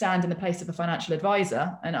to stand in the place of a financial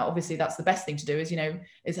advisor, and obviously that's the best thing to do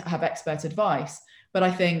is have expert advice. But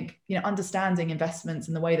I think understanding investments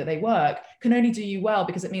and the way that they work can only do you well,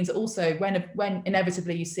 because it means that also when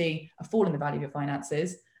inevitably you see a fall in the value of your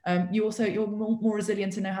finances, you're more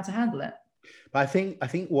resilient and know how to handle it. But I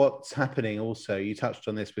think what's happening also, you touched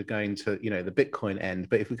on this with going to, the Bitcoin end,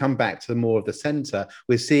 but if we come back to more of the center,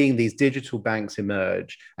 we're seeing these digital banks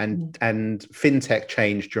emerge and fintech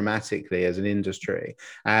change dramatically as an industry.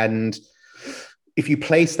 And if you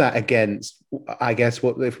place that against, I guess,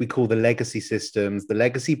 what if we call the legacy systems, the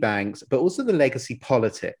legacy banks, but also the legacy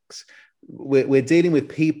politics, we're dealing with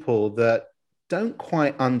people that don't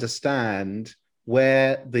quite understand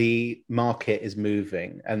where the market is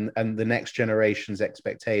moving and the next generation's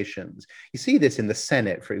expectations. You see this in the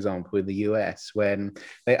Senate, for example, in the US, when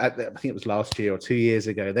I think it was last year or 2 years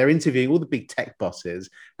ago, they're interviewing all the big tech bosses,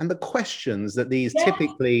 and the questions that these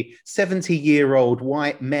typically 70-year-old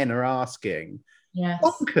white men are asking,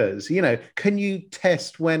 bonkers. Can you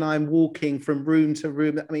test when I'm walking from room to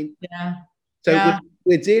room?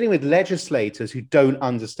 We're dealing with legislators who don't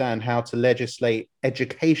understand how to legislate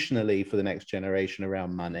educationally for the next generation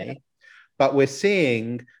around money. But we're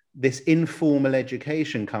seeing this informal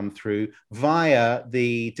education come through via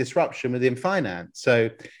the disruption within finance. So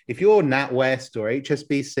if you're NatWest or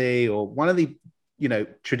HSBC or one of the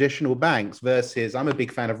traditional banks versus, I'm a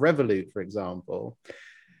big fan of Revolut, for example,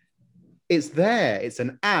 it's there. It's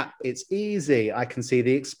an app. It's easy. I can see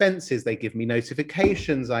the expenses. They give me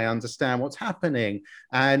notifications. I understand what's happening.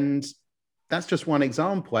 And that's just one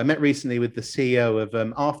example. I met recently with the CEO of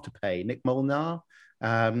Afterpay, Nick Molnar.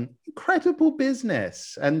 Incredible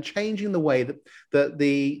business, and changing the way that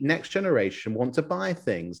the next generation want to buy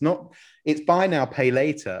things. It's buy now, pay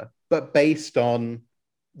later, but based on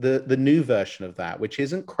the new version of that, which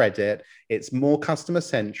isn't credit. It's more customer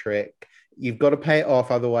centric. You've got to pay it off,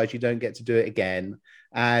 otherwise you don't get to do it again.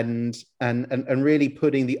 And really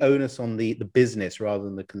putting the onus on the business rather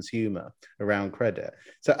than the consumer around credit.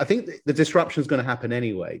 So I think the disruption is going to happen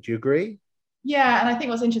anyway. Do you agree? Yeah, and I think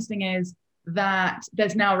what's interesting is that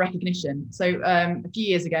there's now recognition. So a few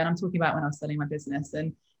years ago, and I'm talking about when I was selling my business,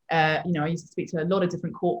 and I used to speak to a lot of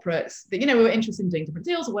different corporates that we were interested in doing different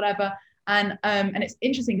deals or whatever. And it's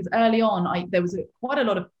interesting because early on, there was quite a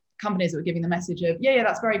lot of companies that were giving the message of, yeah,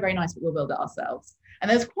 that's very, very nice, but we'll build it ourselves.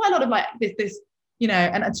 And there's quite a lot of this,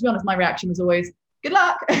 and to be honest, my reaction was always, good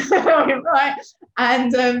luck, right?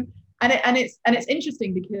 And it's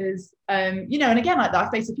interesting because, and again, I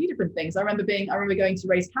faced a few different things. I remember going to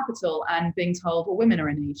raise capital and being told, well, women are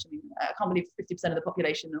a niche. I can't believe 50% of the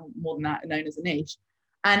population or more than that are known as a niche.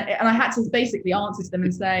 And I had to basically answer to them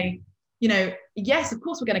and say, yes, of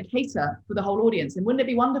course, we're going to cater for the whole audience. And wouldn't it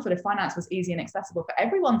be wonderful if finance was easy and accessible for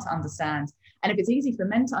everyone to understand? And if it's easy for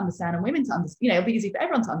men to understand and women to understand, it'll be easy for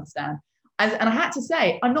everyone to understand. And I had to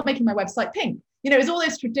say, I'm not making my website pink. It's all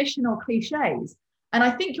those traditional cliches. And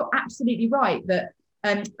I think you're absolutely right that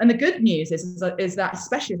And the good news is that,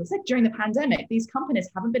 especially as I said, during the pandemic, these companies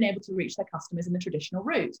haven't been able to reach their customers in the traditional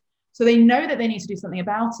route. So they know that they need to do something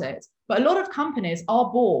about it. But a lot of companies are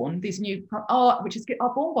born, these new which is good,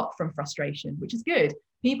 are born from frustration, which is good.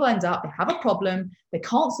 People end up, they have a problem, they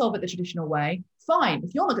can't solve it the traditional way. Fine,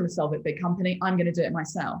 if you're not going to solve it, big company, I'm going to do it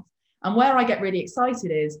myself. And where I get really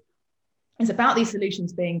excited is about these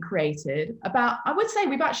solutions being created. I would say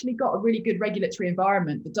we've actually got a really good regulatory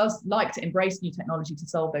environment that does like to embrace new technology to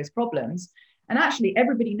solve those problems. And actually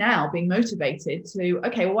everybody now being motivated to,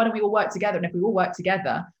 okay, well, why don't we all work together? And if we all work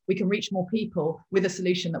together, we can reach more people with a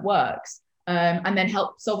solution that works, and then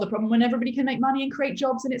help solve the problem when everybody can make money and create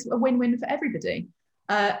jobs, and it's a win-win for everybody.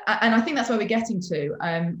 And I think that's where we're getting to.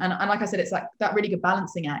 And like I said, it's like that really good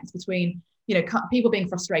balancing act between, people being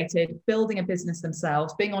frustrated, building a business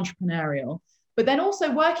themselves, being entrepreneurial, but then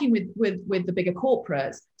also working with the bigger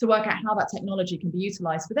corporates to work out how that technology can be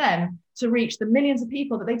utilized for them to reach the millions of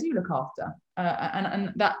people that they do look after.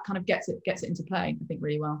 And that kind of gets it into play, I think,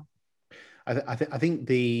 really well. I think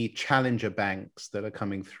the challenger banks that are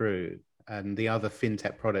coming through and the other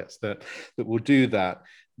fintech products that will do that,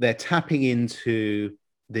 they're tapping into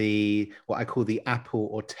what I call the Apple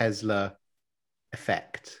or Tesla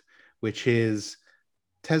effect, which is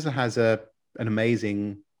Tesla has an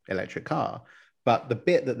amazing electric car, but the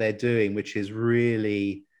bit that they're doing, which is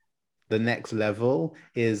really the next level,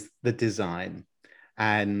 is the design.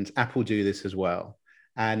 And Apple do this as well.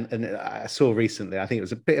 And I saw recently, I think it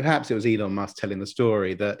was perhaps it was Elon Musk telling the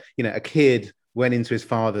story that, a kid went into his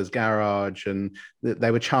father's garage and they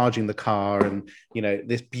were charging the car, and,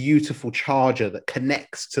 this beautiful charger that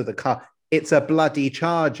connects to the car. It's a bloody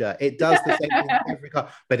charger. It does the same thing in every car,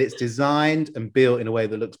 but it's designed and built in a way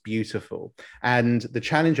that looks beautiful. And the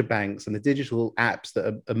challenger banks and the digital apps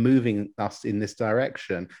that are moving us in this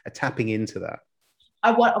direction are tapping into that.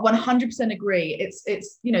 I 100% agree. It's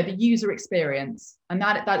the user experience, and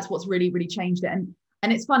that's what's really, really changed it.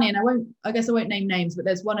 And it's funny, and I guess I won't name names, but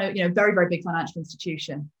there's one, very, very big financial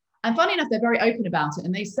institution. And funny enough, they're very open about it.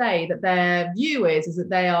 And they say that their view is that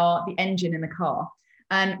they are the engine in the car.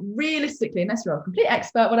 And realistically, unless you're a complete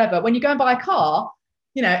expert, whatever, when you go and buy a car,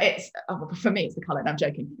 it's, for me, it's the color. No, I'm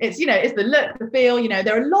joking. It's, it's the look, the feel,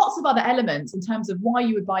 there are lots of other elements in terms of why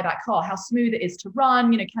you would buy that car, how smooth it is to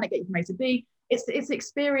run, can it get you from A to B? It's the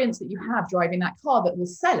experience that you have driving that car that will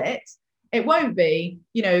sell it. It won't be,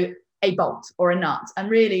 a bolt or a nut. And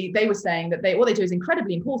really, they were saying that what they do is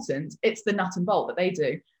incredibly important. It's the nut and bolt that they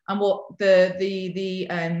do. And what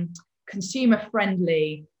the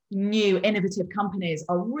consumer-friendly, new innovative companies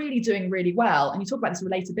are really doing really well, and you talk about this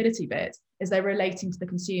relatability bit, is they're relating to the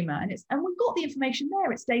consumer, and we've got the information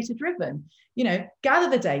there. It's data driven. Gather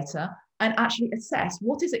the data and actually assess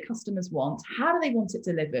what is it customers want, how do they want it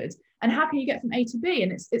delivered, and how can you get from A to B.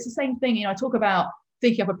 And it's the same thing. I talk about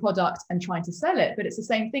thinking up a product and trying to sell it, but it's the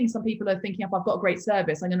same thing. Some people are thinking up, I've got a great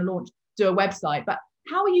service, I'm going to do a website, but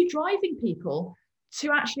how are you driving people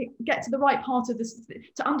to actually get to the right part of this,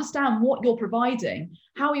 to understand what you're providing?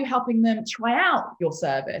 How are you helping them try out your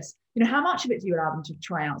service? How much of it do you allow them to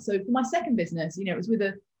try out? So for my second business, it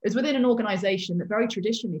was within an organization that very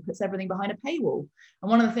traditionally puts everything behind a paywall. And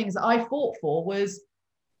one of the things that I fought for was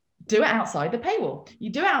do it outside the paywall.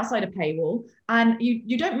 You do it outside a paywall, and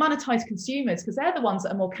you don't monetize consumers because they're the ones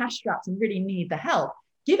that are more cash strapped and really need the help.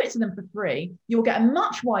 Give it to them for free. You'll get a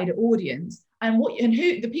much wider audience. And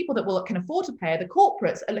who the people that can afford to pay are the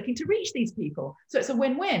corporates are looking to reach these people. So it's a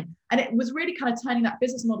win-win. And it was really kind of turning that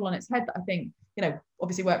business model on its head that I think,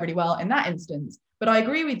 obviously worked really well in that instance. But I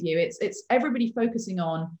agree with you. It's everybody focusing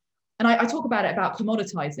on, and I talk about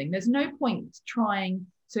commoditizing. There's no point trying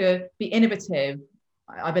to be innovative,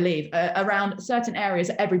 I believe, around certain areas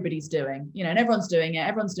that everybody's doing, and everyone's doing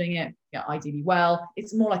it, ideally well.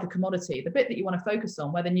 It's more like a commodity. The bit that you want to focus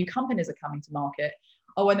on, where the new companies are coming to market,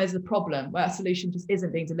 or when there's a problem where a solution just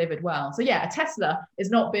isn't being delivered well. So yeah, a Tesla is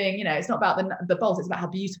not being, it's not about the bolt, it's about how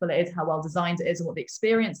beautiful it is, how well designed it is, and what the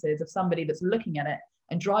experience is of somebody that's looking at it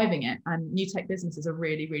and driving it. And new tech businesses are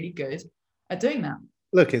really, really good at doing that.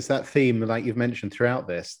 Look, it's that theme, like you've mentioned throughout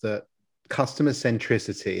this, that customer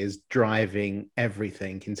centricity is driving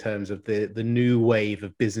everything in terms of the new wave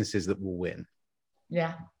of businesses that will win.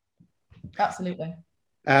 Yeah, absolutely.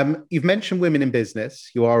 You've mentioned women in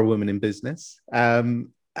business. You are a woman in business. I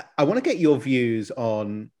want to get your views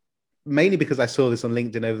on, mainly because I saw this on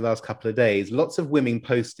LinkedIn over the last couple of days, lots of women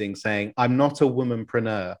posting saying, I'm not a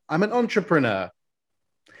womanpreneur, I'm an entrepreneur.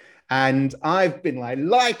 And I've been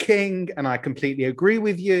liking, and I completely agree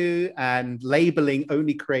with you, and labeling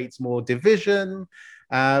only creates more division.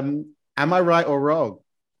 Am I right or wrong?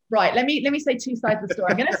 Right. Let me say two sides of the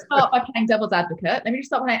story. I'm going to start by playing devil's advocate. Let me just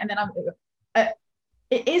start playing, and then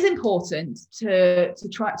it is important to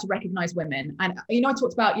try to recognize women. And I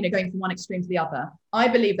talked about going from one extreme to the other. I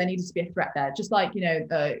believe there needed to be a threat there, just like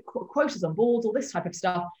quotas on boards, all this type of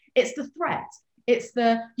stuff. It's the threat. It's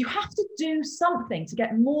you have to do something to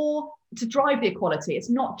get more, to drive the equality. It's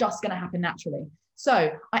not just going to happen naturally.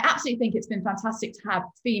 So I absolutely think it's been fantastic to have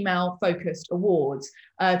female focused awards,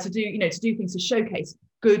 to do things to showcase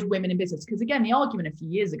good women in business. Because again, the argument a few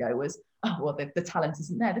years ago was, oh, well, the talent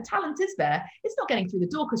isn't there. The talent is there. It's not getting through the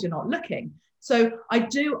door because you're not looking. So I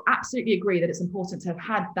do absolutely agree that it's important to have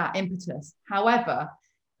had that impetus. However,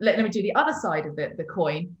 let me do the other side of the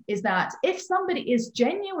coin, is that if somebody is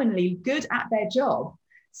genuinely good at their job,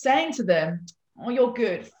 saying to them, oh, you're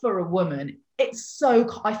good for a woman,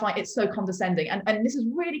 I find it's so condescending. And this has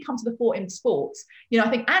really come to the fore in sports. I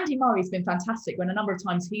think Andy Murray's been fantastic when a number of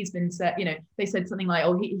times he's been said, they said something like,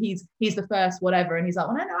 oh, he's the first, whatever. And he's like,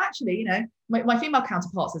 well, no, actually, my female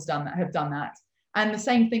counterparts have done that. And the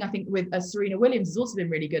same thing, I think, with Serena Williams has also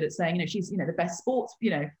been really good at saying, she's, the best sports,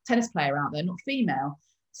 tennis player out there, not female.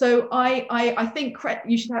 So I think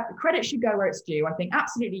credit should go where it's due. I think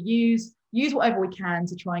absolutely use whatever we can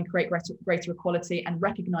to try and create greater equality and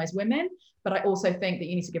recognize women. But I also think that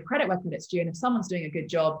you need to give credit where credit's due. And if someone's doing a good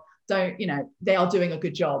job, they are doing a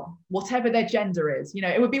good job, whatever their gender is.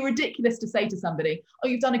 It would be ridiculous to say to somebody, oh,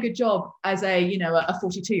 you've done a good job as a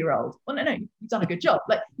 42-year-old. Well, no, you've done a good job.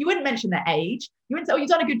 Like, you wouldn't mention their age. You wouldn't say, oh, you've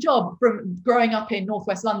done a good job from growing up in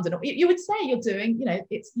Northwest London. You would say you're doing,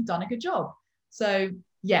 you've done a good job. So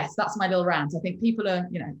yes, that's my little rant. I think people are,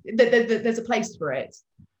 there's a place for it.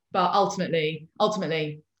 But ultimately,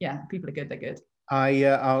 yeah, people are good. They're good.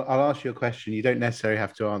 I'll ask you a question. You don't necessarily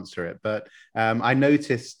have to answer it, but I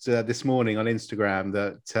noticed this morning on Instagram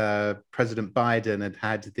that President Biden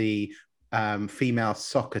had the female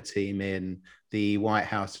soccer team in the White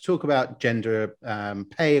House to talk about gender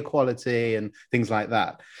pay equality and things like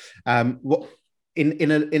that. What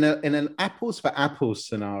in an apples for apples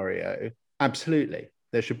scenario, absolutely,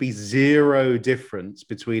 there should be zero difference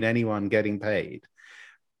between anyone getting paid.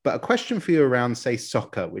 But a question for you around, say,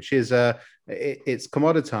 soccer, which is it's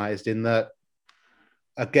commoditized in that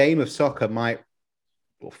a game of soccer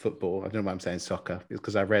or football, I don't know why I'm saying soccer, it's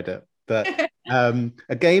because I read it, but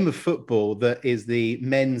a game of football that is the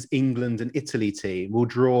men's England and Italy team will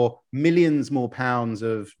draw millions more pounds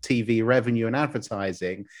of TV revenue and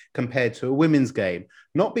advertising compared to a women's game.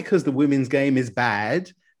 Not because the women's game is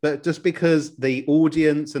bad, but just because the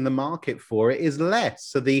audience and the market for it is less.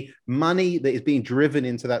 So the money that is being driven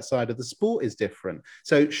into that side of the sport is different.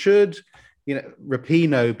 So should,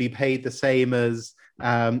 Rapinoe be paid the same as,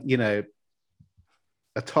 a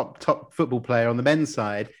top football player on the men's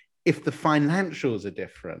side if the financials are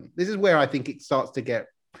different? This is where I think it starts to get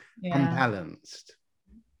unbalanced.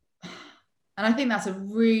 And I think that's a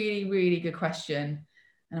really, really good question.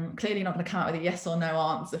 And I'm clearly not going to come out with a yes or no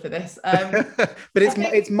answer for this. But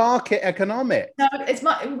it's market economic. No, but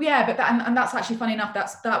and that's actually funny enough.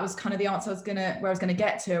 That was kind of the answer where I was going to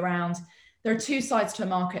get to around. There are two sides to a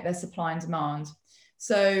market. There's supply and demand.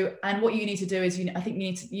 So, and what you need to do is, I think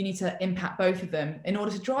you need to impact both of them in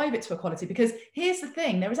order to drive it to equality. Because here's the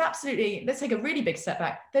thing: there is absolutely, let's take a really big step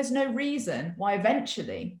back. There's no reason why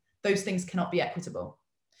eventually those things cannot be equitable.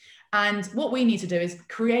 And what we need to do is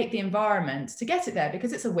create the environment to get it there,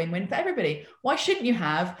 because it's a win-win for everybody. Why shouldn't you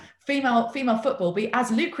have female football be as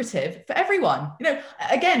lucrative for everyone?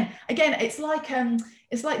 Again, it's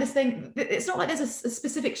like this thing. It's not like there's a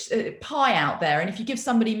specific pie out there, and if you give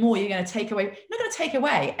somebody more, you're going to take away. You're not going to take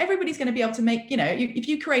away. Everybody's going to be able to make. If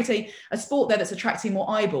you create a sport there that's attracting more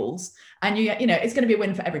eyeballs, and it's going to be a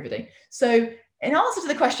win for everybody. So, in answer to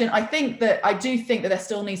the question, I do think that there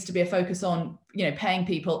still needs to be a focus on, paying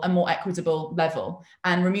people a more equitable level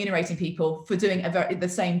and remunerating people for doing the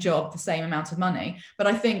same job, the same amount of money. But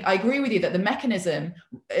I agree with you that the mechanism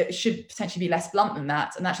should potentially be less blunt than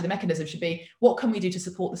that. And actually the mechanism should be, what can we do to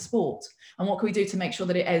support the sport? And what can we do to make sure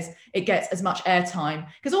that it gets as much airtime?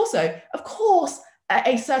 Because also, of course,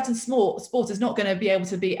 a certain sport is not going to be able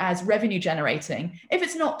to be as revenue generating if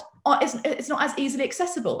it's not as easily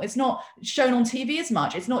accessible. It's not shown on TV as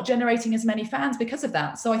much. It's not generating as many fans because of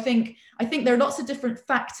that. So I think there are lots of different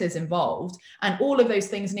factors involved, and all of those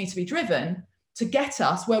things need to be driven to get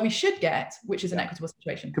us where we should get, which is an equitable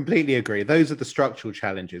situation. Completely agree. Those are the structural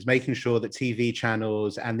challenges, making sure that TV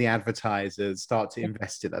channels and the advertisers start to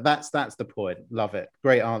invest in that. That's the point. Love it.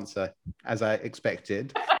 Great answer, as I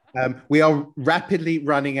expected. We are rapidly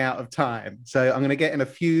running out of time. So I'm going to get in a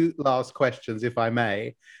few last questions, if I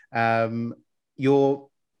may. Your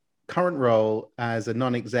current role as a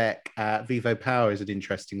non-exec at VivoPower is an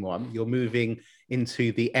interesting one. You're moving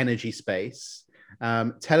into the energy space.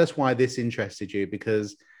 Tell us why this interested you,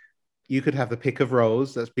 because you could have the pick of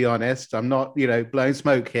roles. Let's be honest. I'm not, blowing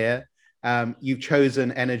smoke here. You've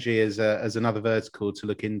chosen energy as another vertical to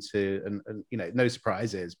look into, and no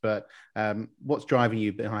surprises. But what's driving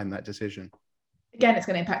you behind that decision? Again, it's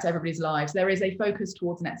going to impact everybody's lives. There is a focus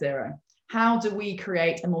towards net zero. How do we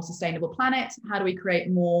create a more sustainable planet? How do we create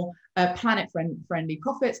more planet-friendly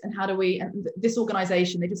profits? And how do we? And this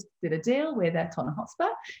organisation, they just did a deal with Tottenham Hotspur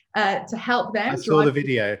to help them. I saw the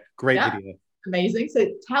video. Great video. Amazing. So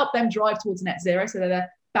to help them drive towards net zero, so they're a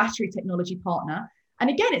battery technology partner. And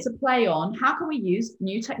again, it's a play on how can we use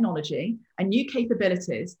new technology and new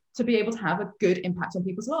capabilities to be able to have a good impact on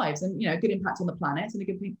people's lives, and a good impact on the planet and a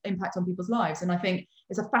good impact on people's lives. And I think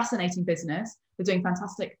it's a fascinating business. They're doing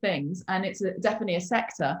fantastic things, and it's definitely a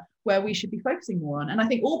sector where we should be focusing more on. And I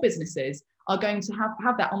think all businesses are going to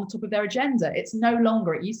have that on the top of their agenda. It's no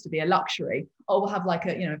longer, it used to be a luxury. Oh, we'll have like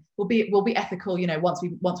we'll be ethical, once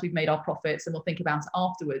we've made our profits, and we'll think about it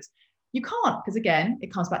afterwards. You can't, because again,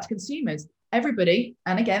 it comes back to consumers. Everybody,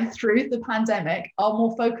 and again, through the pandemic, are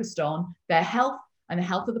more focused on their health and the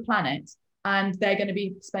health of the planet, and they're going to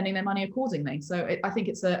be spending their money accordingly. So I think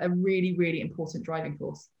it's a really, really important driving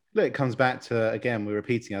force. Look, it comes back to, again, we're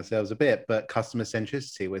repeating ourselves a bit, but customer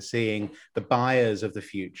centricity. We're seeing the buyers of the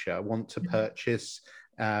future want to purchase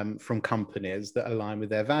from companies that align with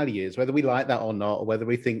their values, whether we like that or not, or whether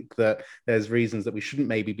we think that there's reasons that we shouldn't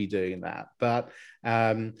maybe be doing that. But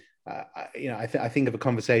I think of a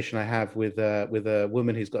conversation I have with a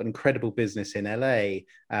woman who's got an incredible business in LA,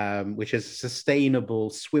 which is a sustainable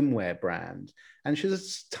swimwear brand, and she's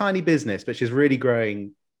a tiny business, but she's really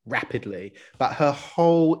growing rapidly. But her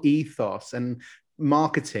whole ethos and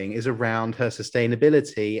marketing is around her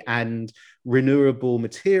sustainability and renewable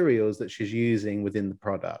materials that she's using within the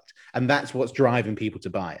product, and that's what's driving people to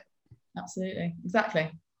buy it. Absolutely,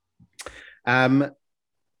 exactly.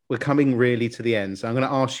 We're coming really to the end, so I'm going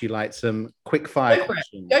to ask you like some quick fire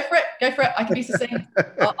questions. Go for it. I can be succinct.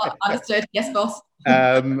 Understood. Yes, boss.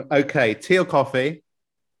 Okay, tea or coffee?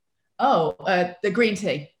 The green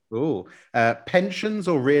tea. Oh, pensions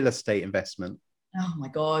or real estate investment? Oh my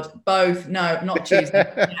God, both. No, not choosing.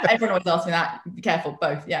 Everyone always asks me that. Be careful,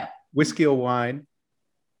 both. Yeah. Whiskey or wine?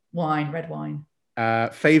 Wine, red wine.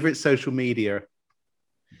 Favorite social media?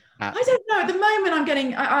 I don't know. At the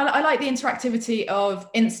moment, I like the interactivity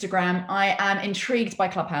of Instagram. I am intrigued by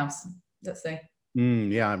Clubhouse. Let's see.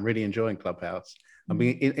 Yeah, I'm really enjoying Clubhouse. I'm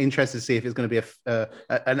being interested to see if it's going to be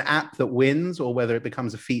an app that wins, or whether it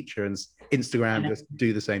becomes a feature and Instagram just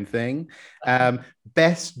do the same thing.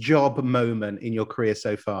 Best job moment in your career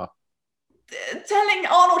so far? Telling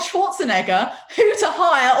Arnold Schwarzenegger who to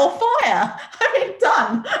hire or fire. I mean,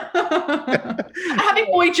 done.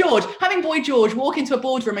 having Boy George walk into a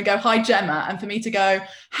boardroom and go, "Hi, Gemma," and for me to go,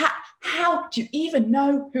 how do you even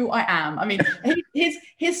know who I am? I mean,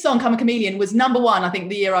 his song "Come a Chameleon" was #1, I think,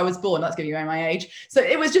 the year I was born. That's giving you away my age. So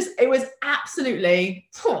it was absolutely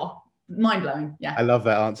mind-blowing. Yeah. I love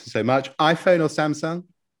that answer so much. iPhone or Samsung?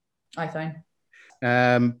 iPhone.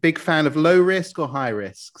 Big fan of low risk or high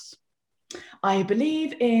risks? I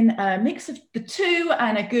believe in a mix of the two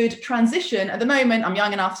and a good transition. At the moment, I'm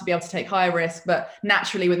young enough to be able to take higher risk, but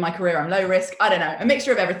naturally with my career, I'm low risk. I don't know, a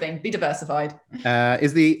mixture of everything. Be diversified.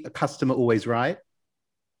 Is the customer always right?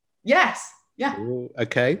 Yes. Yeah. Ooh,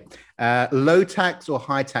 okay. Low tax or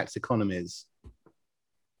high tax economies?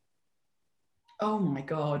 Oh my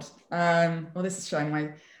God. Well, this is showing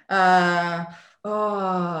my. I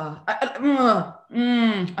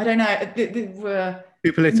don't know.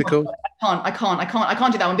 Too political. I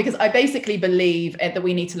can't do that one, because I basically believe that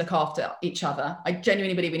we need to look after each other. I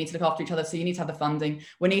genuinely believe we need to look after each other. So you need to have the funding.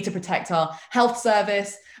 We need to protect our health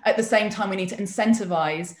service. At the same time, we need to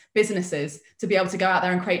incentivize businesses to be able to go out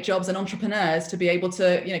there and create jobs, and entrepreneurs to be able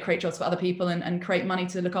to, create jobs for other people and create money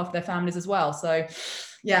to look after their families as well. So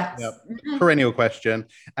yeah. Yep. Perennial question.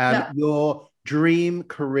 Your dream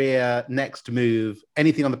career, next move,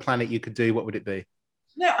 anything on the planet you could do, what would it be?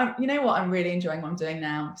 No, you know what? I'm really enjoying what I'm doing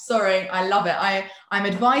now. Sorry, I love it. I'm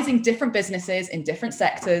advising different businesses in different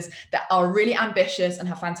sectors that are really ambitious and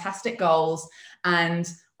have fantastic goals. And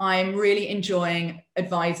I'm really enjoying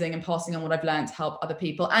advising and passing on what I've learned to help other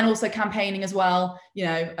people, and also campaigning as well,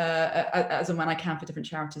 as and when I can, for different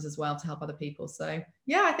charities as well to help other people. So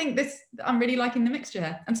yeah, I think I'm really liking the mixture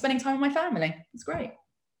here and spending time with my family. It's great.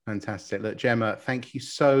 Fantastic. Look, Gemma, thank you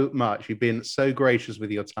so much. You've been so gracious with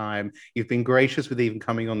your time. You've been gracious with even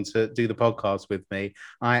coming on to do the podcast with me.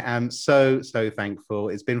 I am so, so thankful.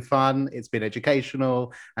 It's been fun. It's been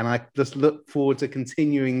educational. And I just look forward to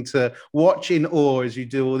continuing to watch in awe as you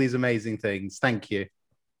do all these amazing things. Thank you.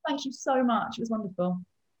 Thank you so much. It was wonderful.